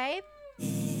missed ya, babe.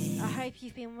 I hope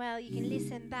you've been well. You can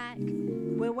listen back.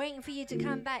 We're waiting for you to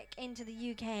come back into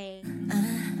the UK.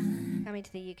 Come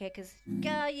into the UK because,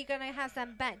 girl, you're going to have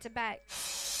some back-to-back.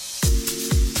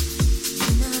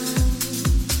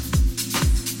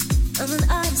 I'm an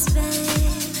artist,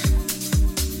 babe.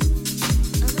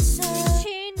 This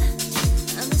tune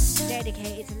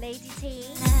dedicated to Lady T.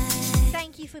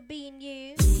 Thank you for being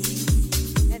you.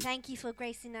 And thank you for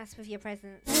gracing us with your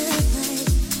presence.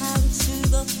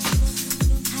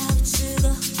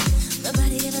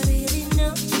 Nobody ever really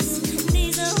knows.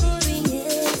 These are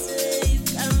you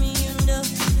got me, you know.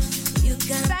 You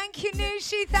got. Thank you,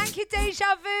 Noushii. Thank you,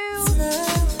 Deja Vu.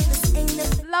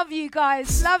 Love you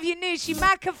guys. Love you, Noushii.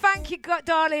 Maka, thank you,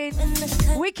 darling.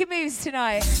 Wicked moves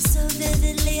tonight. So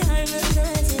vividly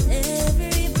harmonizing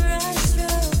every brush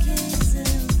stroke is a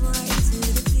point to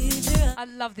the future. I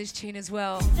love this tune as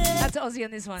well. That's Ozzy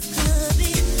on this one. Could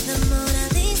be the Mona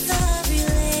Lisa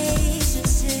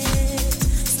relationship.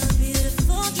 So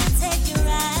beautiful, can't take your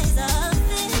eyes off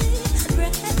it.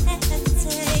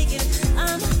 Breathtaking.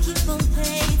 I'ma keep on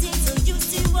painting so you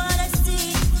see what I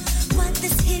see. What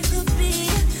this here could be.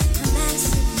 A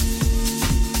masterpiece.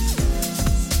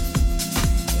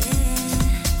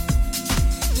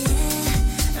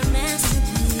 Yeah, a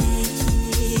masterpiece.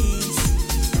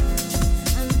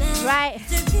 Right,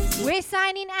 we're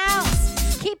signing out.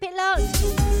 Keep it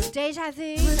locked. Deja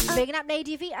Vu, bigging up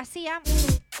Lady V. I see ya.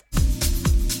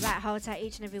 Right, hold tight,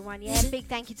 each and every one. Yeah, big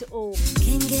thank you to all.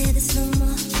 Can't get this no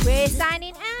more. We're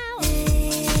signing out.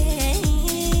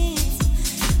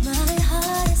 My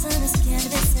heart is on a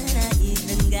canvas and I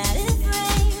even got it.